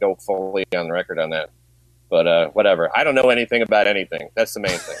to go fully on the record on that. But whatever. I don't know anything about anything. That's the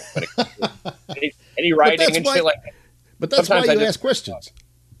main thing. But any writing and shit like that. But that's why you ask questions.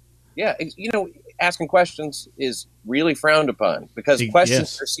 Yeah, asking questions is really frowned upon because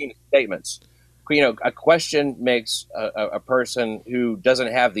questions are seen as statements. A question makes a person who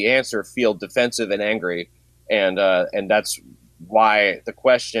doesn't have the answer feel defensive and angry, and that's why the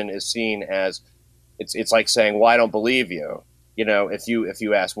question is seen as it's like saying, "Well, I don't believe you." If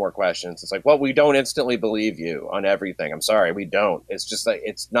you ask more questions, it's like, well, we don't instantly believe you on everything. I'm sorry, we don't. It's just like,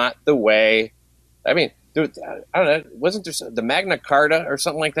 it's not the way. I mean, dude, I don't know. Wasn't there the Magna Carta or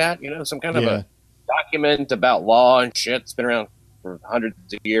something like that? Some kind of a document about law and shit. It's been around for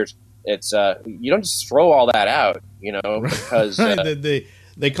hundreds of years. It's you don't just throw all that out, because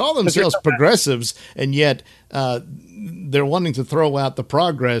They call themselves progressives, and yet they're wanting to throw out the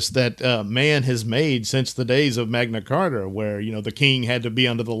progress that man has made since the days of Magna Carta, where the king had to be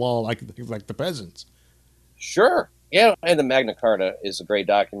under the law like the peasants. Sure, yeah, and the Magna Carta is a great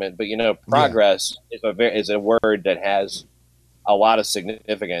document, but progress is a word that has a lot of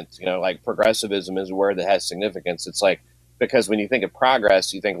significance. Like progressivism is a word that has significance. It's like, because when you think of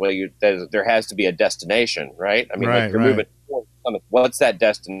progress, you think, well, there has to be a destination, right? I mean, you're moving towards something. What's that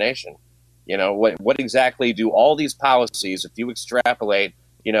destination? What exactly do all these policies, if you extrapolate,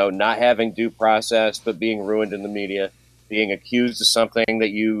 not having due process, but being ruined in the media, being accused of something that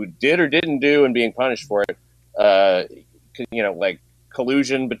you did or didn't do and being punished for it, like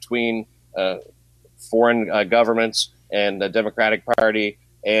collusion between foreign governments and the Democratic Party,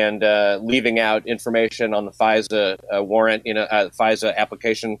 and leaving out information on the FISA warrant, FISA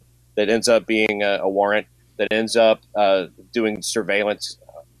application that ends up being a warrant that ends up doing surveillance.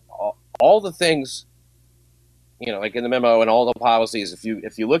 All the things, like in the memo and all the policies.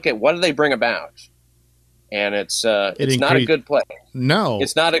 If you look at what do they bring about, and it's not a good place. No,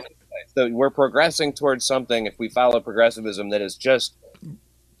 it's not a good place. So we're progressing towards something. If we follow progressivism, that is just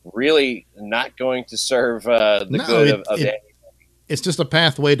really not going to serve the good of the. It's just a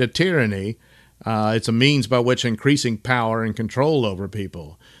pathway to tyranny. It's a means by which increasing power and control over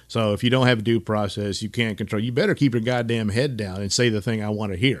people. So if you don't have a due process, you can't control. You better keep your goddamn head down and say the thing I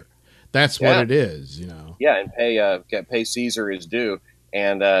want to hear. That's what it is, Yeah, and pay Caesar his due.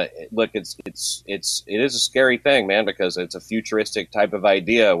 And look, it is a scary thing, man, because it's a futuristic type of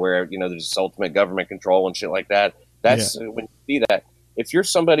idea where there's this ultimate government control and shit like that. That's when you see that. If you're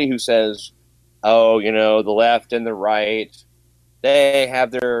somebody who says, "Oh, the left and the right,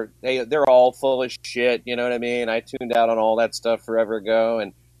 they're all full of shit," you know what I mean? I tuned out on all that stuff forever ago,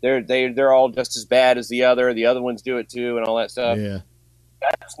 and they're all just as bad as the other ones do it too, and all that stuff. Yeah,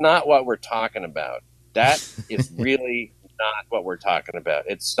 that's not what we're talking about. That is really not what we're talking about.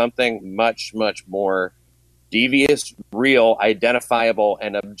 It's something much, much more devious, real, identifiable,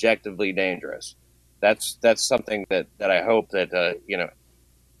 and objectively dangerous. That's something that I hope that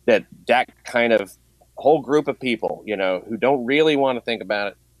that kind of whole group of people, who don't really want to think about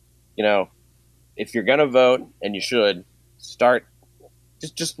it, if you're going to vote, and you should, start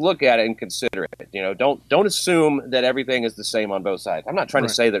just look at it and consider it. Don't assume that everything is the same on both sides. I'm not trying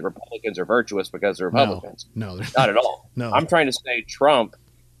to say that Republicans are virtuous because they're Republicans. No, not at all. No. I'm trying to say Trump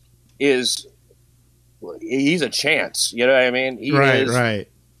he's a chance. You know what I mean? He is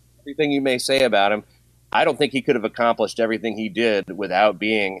everything you may say about him. I don't think he could have accomplished everything he did without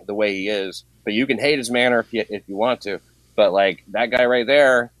being the way he is. But you can hate his manner if you want to. But like that guy right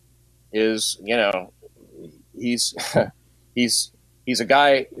there is, he's a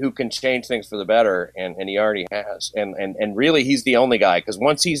guy who can change things for the better, and he already has. And really, he's the only guy, because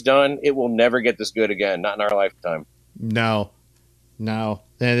once he's done, it will never get this good again. Not in our lifetime. No.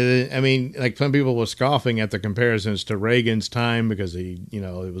 And I mean, like some people were scoffing at the comparisons to Reagan's time because it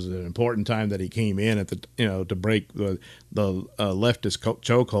was an important time that he came in at the, to break the leftist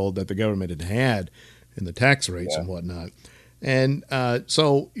chokehold that the government had in the tax rates and whatnot. And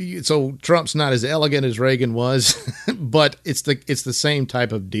so Trump's not as elegant as Reagan was, but it's the same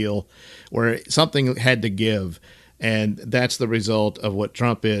type of deal where something had to give. And that's the result of what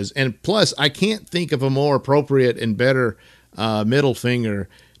Trump is. And plus, I can't think of a more appropriate and better middle finger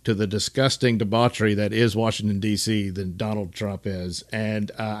to the disgusting debauchery that is Washington, D.C. than Donald Trump is.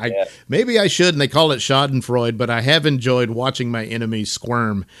 And maybe I should, and they call it schadenfreude, but I have enjoyed watching my enemies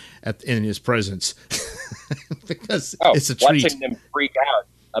squirm in his presence because it's a treat. Watching them freak out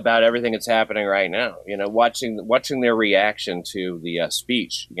about everything that's happening right now, watching their reaction to the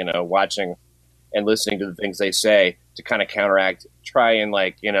speech, watching and listening to the things they say to kind of counteract, try and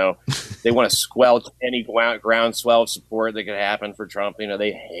they want to squelch any groundswell of support that could happen for Trump.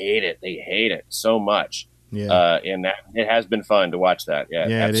 They hate it. They hate it so much. Yeah. And that it has been fun to watch that. Yeah,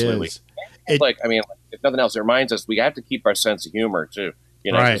 absolutely. It is. If nothing else, it reminds us we have to keep our sense of humor too.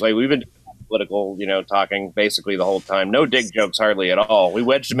 Right. 'Cause, we've been political, talking basically the whole time. No dick jokes hardly at all. We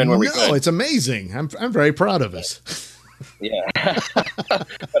wedged them in where we could. No, it's amazing. I'm very proud of us. Yeah.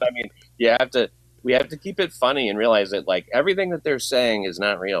 But we have to keep it funny and realize that everything that they're saying is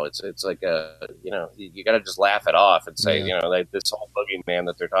not real. It's like you got to just laugh it off and say, this whole boogeyman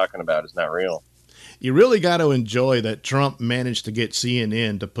that they're talking about is not real. You really got to enjoy that Trump managed to get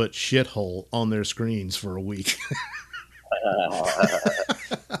CNN to put shithole on their screens for a week.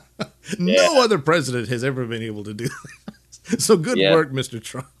 No other president has ever been able to do that. So good work, Mr.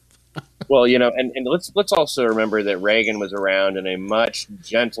 Trump. Well, and let's also remember that Reagan was around in a much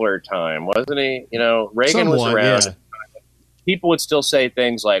gentler time, wasn't he? Reagan was around people would still say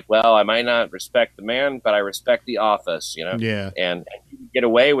things like, well, I might not respect the man, but I respect the office, Yeah. and you can get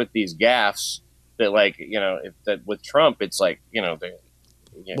away with these gaffes that, like, if that with Trump, it's like,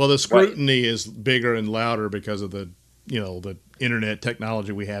 Well, the scrutiny is bigger and louder because of the internet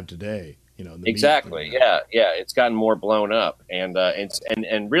technology we have today. Exactly. Yeah. It's gotten more blown up, and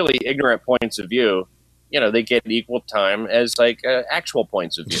really ignorant points of view. They get equal time as like actual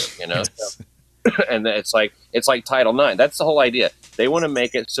points of view. Yes. And it's like Title IX. That's the whole idea. They want to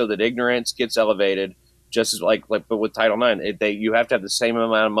make it so that ignorance gets elevated, just as like but with Title IX, you have to have the same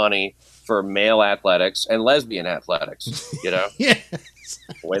amount of money for male athletics and lesbian athletics. Yes.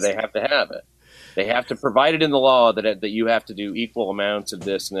 The way they have to have it. They have to provide it in the law that you have to do equal amounts of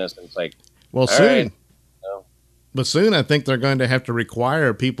this and this. And it's like, well, soon. Right. But soon, I think they're going to have to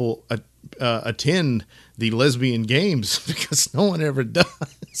require people attend the lesbian games because no one ever does.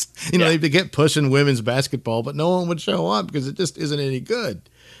 They get pushing women's basketball, but no one would show up because it just isn't any good.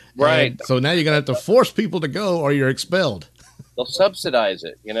 Right. And so now you're going to have to force people to go or you're expelled. They'll subsidize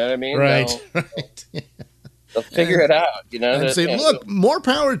it. You know what I mean? Right. They'll figure it out. And say, look, more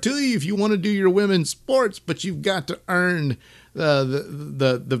power to you if you want to do your women's sports, but you've got to earn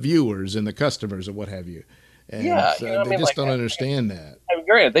the viewers and the customers and what have you. And they just don't understand that. I mean,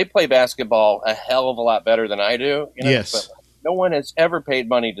 granted, they play basketball a hell of a lot better than I do. Yes. But no one has ever paid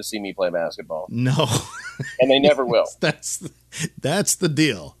money to see me play basketball. No. And they never will. That's the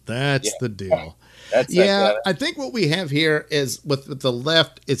deal. That's the deal. That's I think what we have here is with the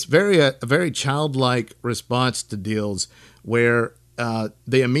left, it's a very childlike response to deals where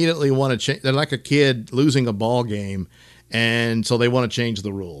they immediately want to change. They're like a kid losing a ball game, and so they want to change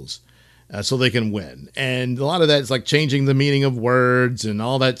the rules. So they can win. And a lot of that is like changing the meaning of words and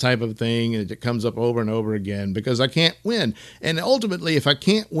all that type of thing. And it comes up over and over again because I can't win. And ultimately, if I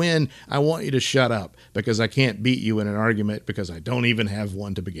can't win, I want you to shut up because I can't beat you in an argument because I don't even have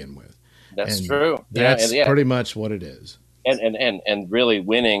one to begin with. That's true. That's pretty much what it is. And really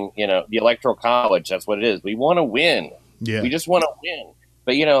winning, the Electoral College, that's what it is. We want to win. Yeah. We just want to win.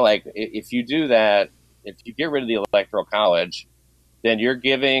 But, like if you do that, if you get rid of the Electoral College, then you're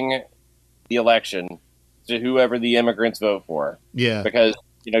giving the election to whoever the immigrants vote for. Yeah. Because,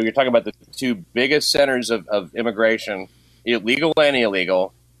 you're talking about the two biggest centers of immigration, illegal and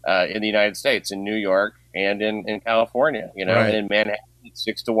illegal, in the United States, in New York and in California, Right. And in Manhattan, it's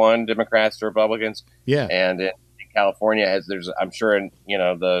 6-1 Democrats to Republicans. Yeah. And in California, I'm sure in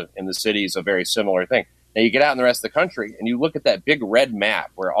the cities, a very similar thing. Now you get out in the rest of the country and you look at that big red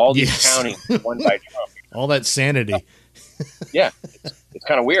map where all these counties are won by Trump. All that sanity. Yeah. It's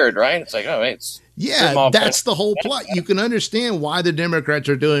kind of weird, right? It's like, that's the whole plot. You can understand why the Democrats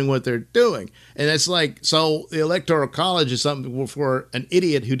are doing what they're doing. And it's like, so the Electoral College is something for an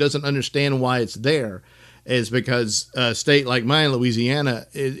idiot who doesn't understand why it's there, is because a state like mine, Louisiana,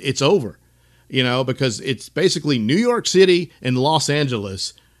 it's over, because it's basically New York City and Los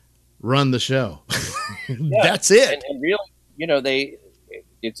Angeles run the show. That's it. And really,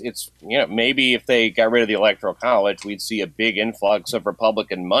 it's maybe if they got rid of the Electoral College, we'd see a big influx of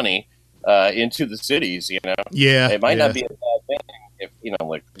Republican money into the cities. Yeah, it might not be a bad thing if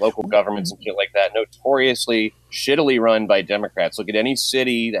like local governments and shit like that, notoriously shittily run by Democrats. Look at any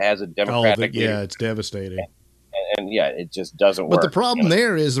city that has a Democratic leader. It's devastating. And it just doesn't work. But the problem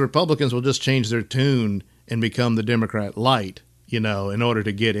there is the Republicans will just change their tune and become the Democrat light, in order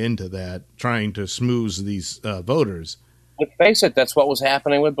to get into that, trying to smooth these voters. Let's face it, that's what was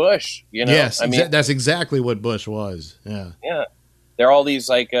happening with Bush. Yes, that's exactly what Bush was. Yeah. Yeah. They're all these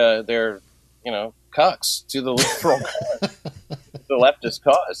they're cucks to the liberal the leftist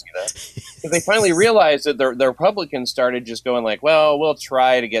cause, Because they finally realized that the Republicans started just going like, well, we'll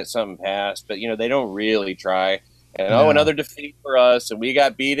try to get something passed, but they don't really try. And another defeat for us, and we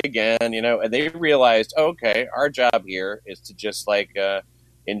got beat again, and they realized, okay, our job here is to just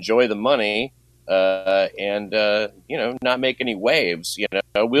enjoy the money. And not make any waves.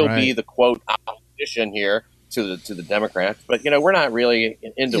 We'll be the quote opposition here to the Democrats, but we're not really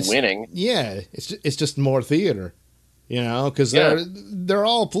into winning. Yeah, it's just more theater, because they're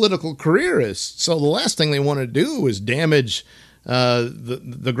all political careerists. So the last thing they want to do is damage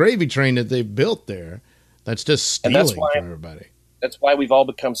the gravy train that they've built there. That's just stealing for everybody. That's why we've all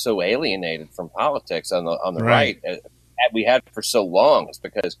become so alienated from politics on the right. We had for so long. It's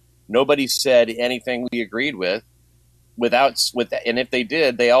because nobody said anything we agreed with, and if they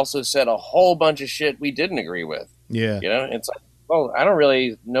did, they also said a whole bunch of shit we didn't agree with. Yeah, it's like, well, I don't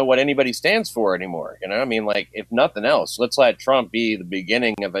really know what anybody stands for anymore. If nothing else, let's let Trump be the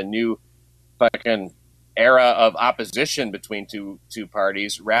beginning of a new fucking era of opposition between two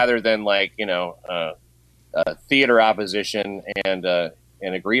parties, rather than theater opposition and an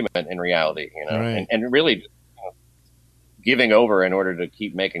agreement in reality, Right. and really giving over in order to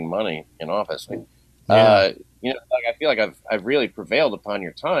keep making money in office. Yeah. Like I feel like I've really prevailed upon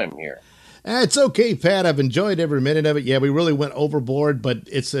your time here. It's okay, Pat. I've enjoyed every minute of it. Yeah, we really went overboard, but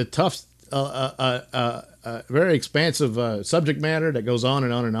it's a tough, very expansive subject matter that goes on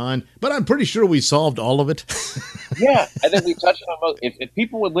and on and on. But I'm pretty sure we solved all of it. Yeah, I think we touched on both. If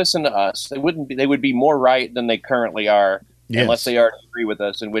people would listen to us, they would be more right than they currently are, Yes. unless they already agree with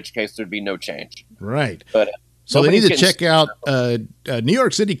us, in which case there'd be no change. Right. But So they need nobody's to getting check out New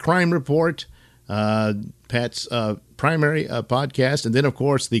York City Crime Report, Pat's primary podcast, and then, of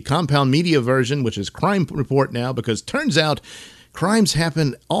course, the Compound Media version, which is Crime Report now, because turns out crimes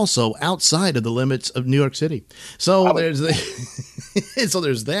happen also outside of the limits of New York City. So there's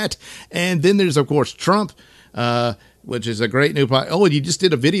that, and then there's, of course, Trump, which is a great new podcast. Oh, and you just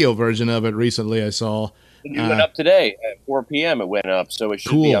did a video version of it recently, I saw. It went up today at 4 p.m. It went up, so it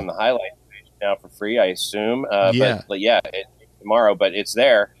should be Cool. on the highlight page now for free, I assume. Yeah. But tomorrow, but it's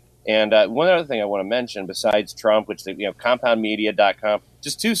there. And one other thing I want to mention, besides Trump, which compoundmedia.com,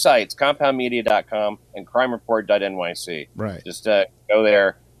 just two sites, compoundmedia.com and crimereport.nyc. Right. Just go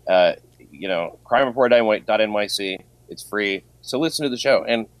there, crimereport.nyc. It's free. So listen to the show.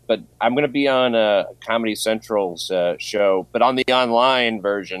 But I'm going to be on Comedy Central's show, but on the online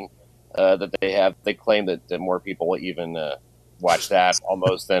version that they have. They claim that more people will even watch that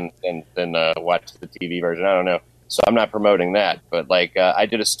almost than watch the TV version. I don't know. So I'm not promoting that, but I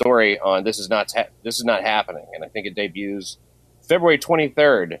did a story on this is not happening, and I think it debuts February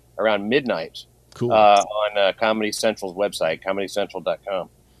 23rd around midnight. Cool. On Comedy Central's website, comedycentral.com.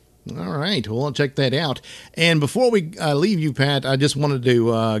 All right. Well, I'll check that out. And before we leave you, Pat, I just wanted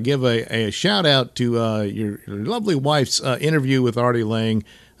to give a shout out to your lovely wife's interview with Artie Lang.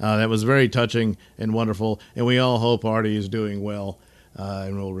 That was very touching and wonderful, and we all hope Artie is doing well,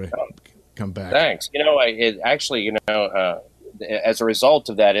 and will come back. Thanks. As a result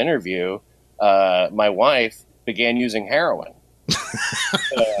of that interview, my wife began using heroin.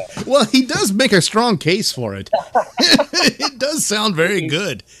 Well, he does make a strong case for it. It does sound very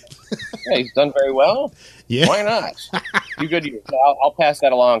good. Yeah, he's done very well. Yeah. Why not? You good? I'll pass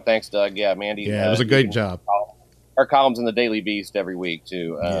that along. Thanks, Doug. Yeah, Mandy. Yeah, it was a great job. Our columns in the Daily Beast every week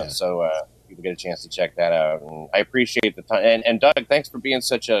too. So people get a chance to check that out. And I appreciate the time. And Doug, thanks for being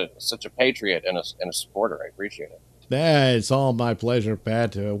such a patriot and a supporter. I appreciate it. It's all my pleasure,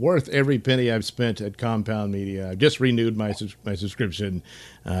 Pat. Worth every penny I've spent at Compound Media. I've just renewed my subscription.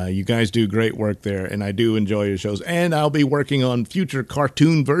 You guys do great work there, and I do enjoy your shows. And I'll be working on future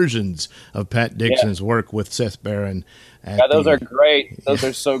cartoon versions of Pat Dixon's work with Seth Barron. Yeah, those are great. Those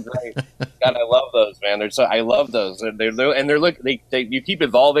are so great. God, I love those, man. I love those. You keep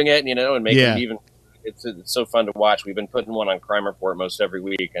evolving it, and making it even. It's so fun to watch. We've been putting one on Crime Report most every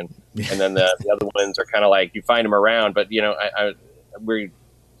week, and then the other ones are kind of like you find them around. But we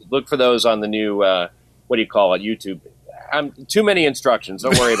look for those on the new what do you call it, YouTube. Too many instructions.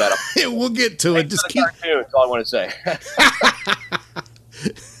 Don't worry about it. We'll get to it. Just keep. That's all I want to say.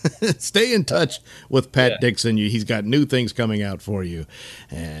 Stay in touch with Pat Dixon. He's got new things coming out for you.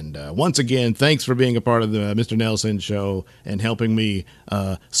 And once again, thanks for being a part of the Mr. Nailsin show and helping me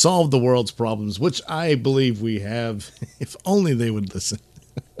solve the world's problems, which I believe we have, if only they would listen.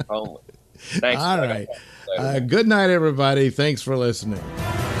 Only. Thanks. All right. Good night, everybody. Thanks for listening.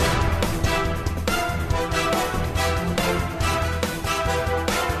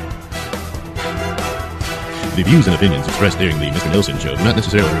 The views and opinions expressed during the Mr. Nailsin show do not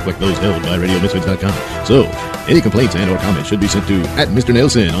necessarily reflect those held by RadioMisfits.com. So, any complaints and or comments should be sent to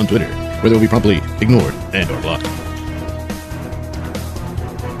 @Mr. on Twitter, where they will be promptly ignored and or blocked.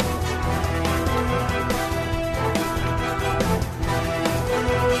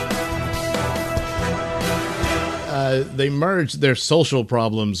 They merge their social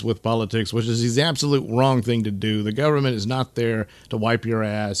problems with politics, which is the absolute wrong thing to do. The government is not there to wipe your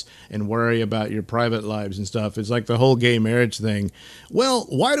ass and worry about your private lives and stuff. It's like the whole gay marriage thing. Well,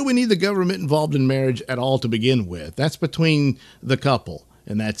 why do we need the government involved in marriage at all to begin with? That's between the couple,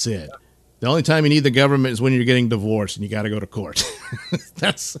 and that's it. The only time you need the government is when you're getting divorced and you got to go to court.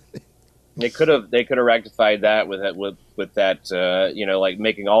 They could have rectified that with that like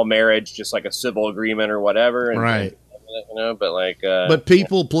making all marriage just like a civil agreement or whatever, right? But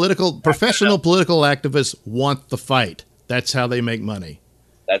professional political activists want the fight. That's how they make money.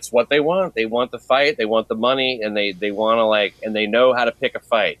 That's what they want. They want the fight. They want the money, and they want to and they know how to pick a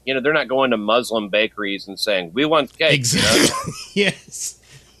fight. They're not going to Muslim bakeries and saying we want cake. Exactly. Yes.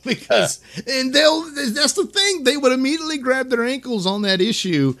 Because that's the thing, they would immediately grab their ankles on that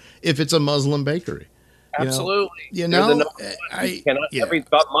issue if it's a Muslim bakery. Absolutely. You They're the know, number one. I Cannot, yeah.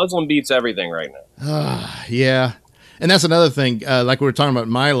 Muslim beats everything right now. Yeah. And that's another thing. Like we were talking about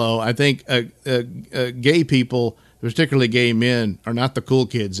Milo, I think gay people, particularly gay men, are not the cool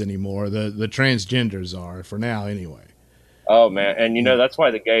kids anymore. The transgenders are, for now anyway. Oh man, and that's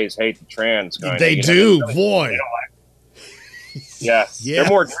why the gays hate the trans. They do, boy. They don't Yeah, Yeah. they're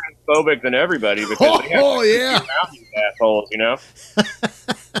more transphobic than everybody because they have yeah. around these assholes,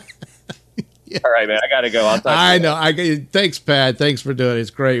 Yeah. All right, man, I gotta go. I'll talk. I know. Thanks, Pat. Thanks for doing it. It's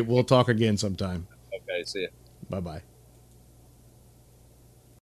great. We'll talk again sometime. Okay, see you. Bye-bye.